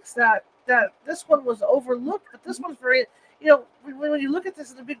Great Lakes that this one was overlooked, but this one's very, when you look at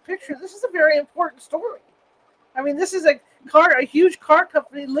this in the big picture, this is a very important story. I mean, this is a huge car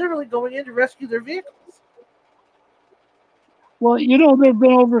company literally going in to rescue their vehicles. Well, there have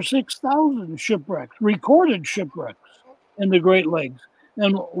been over 6,000 shipwrecks, recorded shipwrecks in the Great Lakes.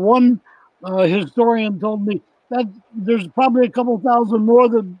 And one historian told me that there's probably a couple thousand more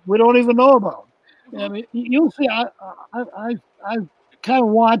that we don't even know about. I mean, you'll see, I kind of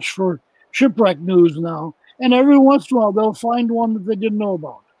watch for shipwreck news now, and every once in a while they'll find one that they didn't know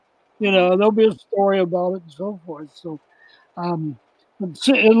about. There'll be a story about it and so forth. So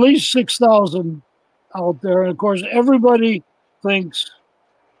at least 6,000 out there. And, of course, everybody thinks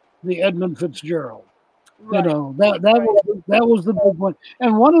the Edmund Fitzgerald. Right. That was the big one.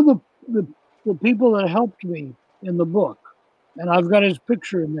 And one of the people that helped me in the book, and I've got his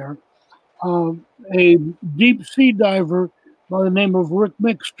picture in there, a deep sea diver by the name of Rick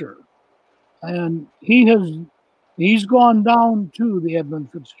Mixter. And he's gone down to the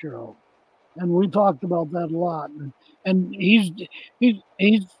Edmund Fitzgerald, and we talked about that a lot. And he's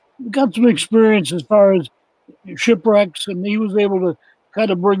got some experience as far as shipwrecks, and he was able to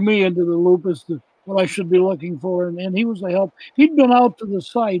kind of bring me into the loop as to what I should be looking for. And he was a help. He'd been out to the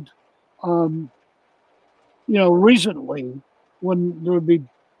site, recently when there would be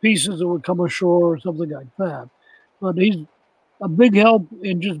pieces that would come ashore or something like that. But he's a big help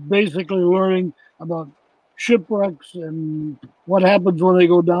in just basically learning about shipwrecks and what happens when they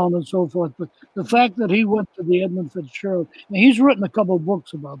go down and so forth. But the fact that he went to the Edmund Fitzgerald, and he's written a couple of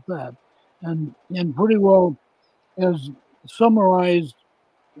books about that, and pretty well has summarized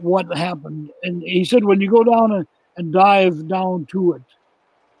what happened. And he said when you go down and dive down to it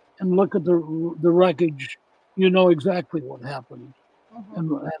and look at the wreckage, you know exactly what happened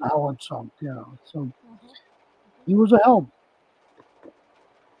and how it sunk. So he was a help.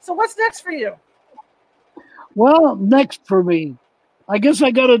 So what's next for you? Well, next for me, I guess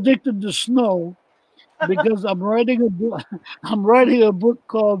I got addicted to snow because I'm writing a book. I'm writing a book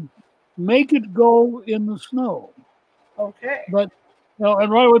called "Make It Go in the Snow." Okay. But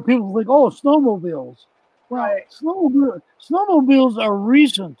and right away people think, "Oh, snowmobiles." Well, right. Snowmobiles are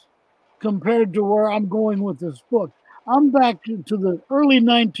recent compared to where I'm going with this book. I'm back to the early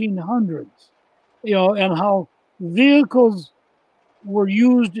 1900s, and how vehicles were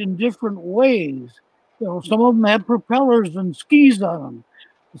used in different ways. Some of them had propellers and skis on them.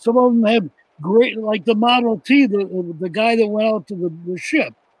 Some of them had great, like the Model T, the guy that went out to the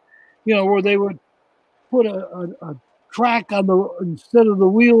ship, where they would put a track on instead of the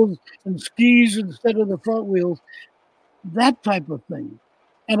wheels and skis instead of the front wheels, that type of thing.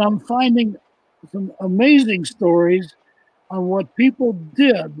 And I'm finding some amazing stories on what people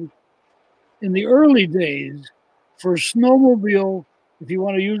did in the early days for snowmobile, if you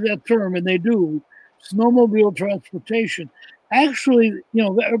want to use that term, and they do, snowmobile transportation. Actually,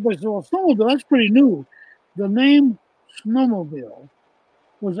 everybody says, well, snowmobile, that's pretty new. The name snowmobile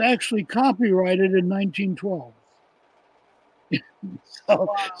was actually copyrighted in 1912.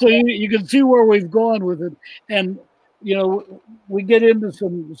 So you can see where we've gone with it. And, we get into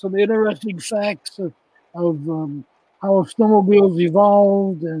some interesting facts of how snowmobiles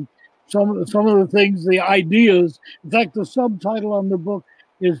evolved and some of the things, the ideas. In fact, the subtitle on the book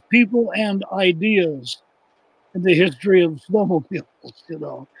is People and Ideas in the History of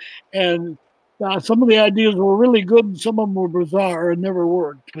Snowmobiles, And some of the ideas were really good and some of them were bizarre and never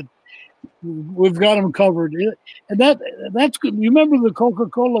worked. But we've got them covered. And that's good. You remember the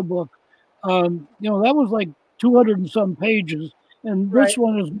Coca-Cola book? That was like 200 and some pages. And this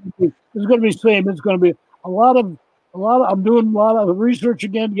one is going to be the same. It's going to be a lot of. I'm doing a lot of research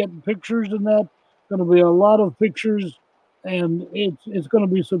again, getting pictures and that. Going to be a lot of pictures, and it's going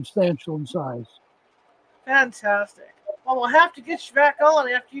to be substantial in size. Fantastic. Well, we'll have to get you back on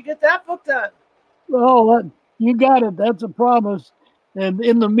after you get that book done. Oh, you got it. That's a promise. And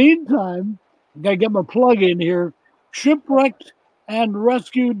in the meantime, I got to get my plug in here.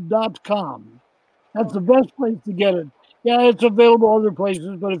 Shipwreckedandrescued.com. That's the best place to get it. Yeah, it's available other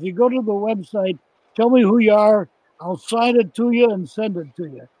places, but if you go to the website, tell me who you are. I'll sign it to you and send it to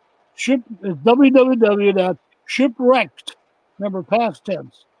you. www.shipwrecked, remember past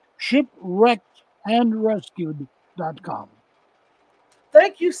tense, shipwreckedandrescued.com.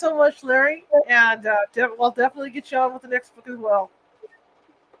 Thank you so much, Larry, and we'll definitely get you on with the next book as well.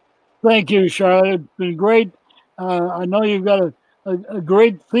 Thank you, Charlotte. It's been great. I know you've got a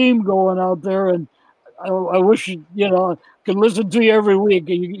great theme going out there, and I wish I could listen to you every week.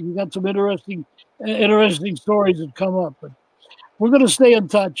 You got some interesting stories that come up. But we're going to stay in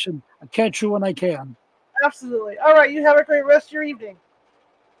touch, and I'll catch you when I can. Absolutely. All right. You have a great rest of your evening.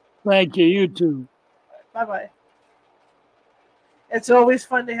 Thank you. You too. Bye-bye. It's always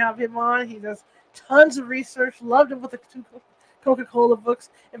fun to have him on. He does tons of research. Loved him with the two Coca-Cola books.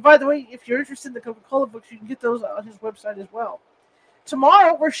 And by the way, if you're interested in the Coca-Cola books, you can get those on his website as well.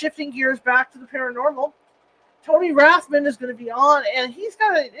 Tomorrow, we're shifting gears back to the paranormal. Tony Rathman is going to be on, and he's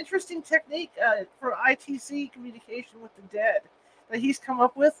got an interesting technique for ITC communication with the dead that he's come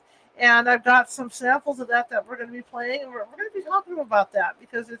up with. And I've got some samples of that we're going to be playing, and we're going to be talking about that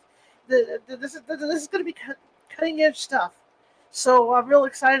because this is going to be cutting-edge stuff. So I'm real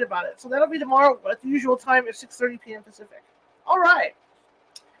excited about it. So that'll be tomorrow at the usual time at 6:30 p.m. Pacific. All right.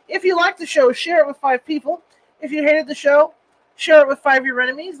 If you like the show, share it with 5 people. If you hated the show, share it with 5 of your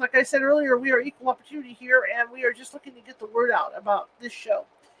enemies. Like I said earlier, we are equal opportunity here, and we are just looking to get the word out about this show.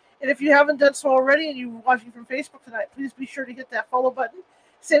 And if you haven't done so already and you're watching from Facebook tonight, please be sure to hit that follow button.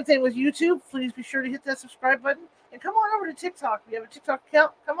 Same thing with YouTube. Please be sure to hit that subscribe button. And come on over to TikTok. We have a TikTok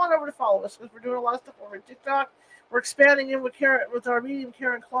account. Come on over to follow us because we're doing a lot of stuff over at TikTok. We're expanding in with our medium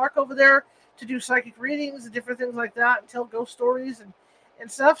Karen Clark over there to do psychic readings and different things like that and tell ghost stories and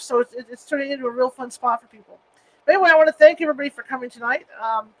stuff. So it's turning into a real fun spot for people. But anyway, I want to thank everybody for coming tonight.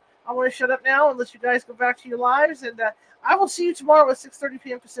 I want to shut up now and let you guys go back to your lives. And I will see you tomorrow at 6:30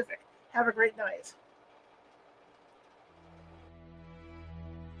 p.m. Pacific. Have a great night.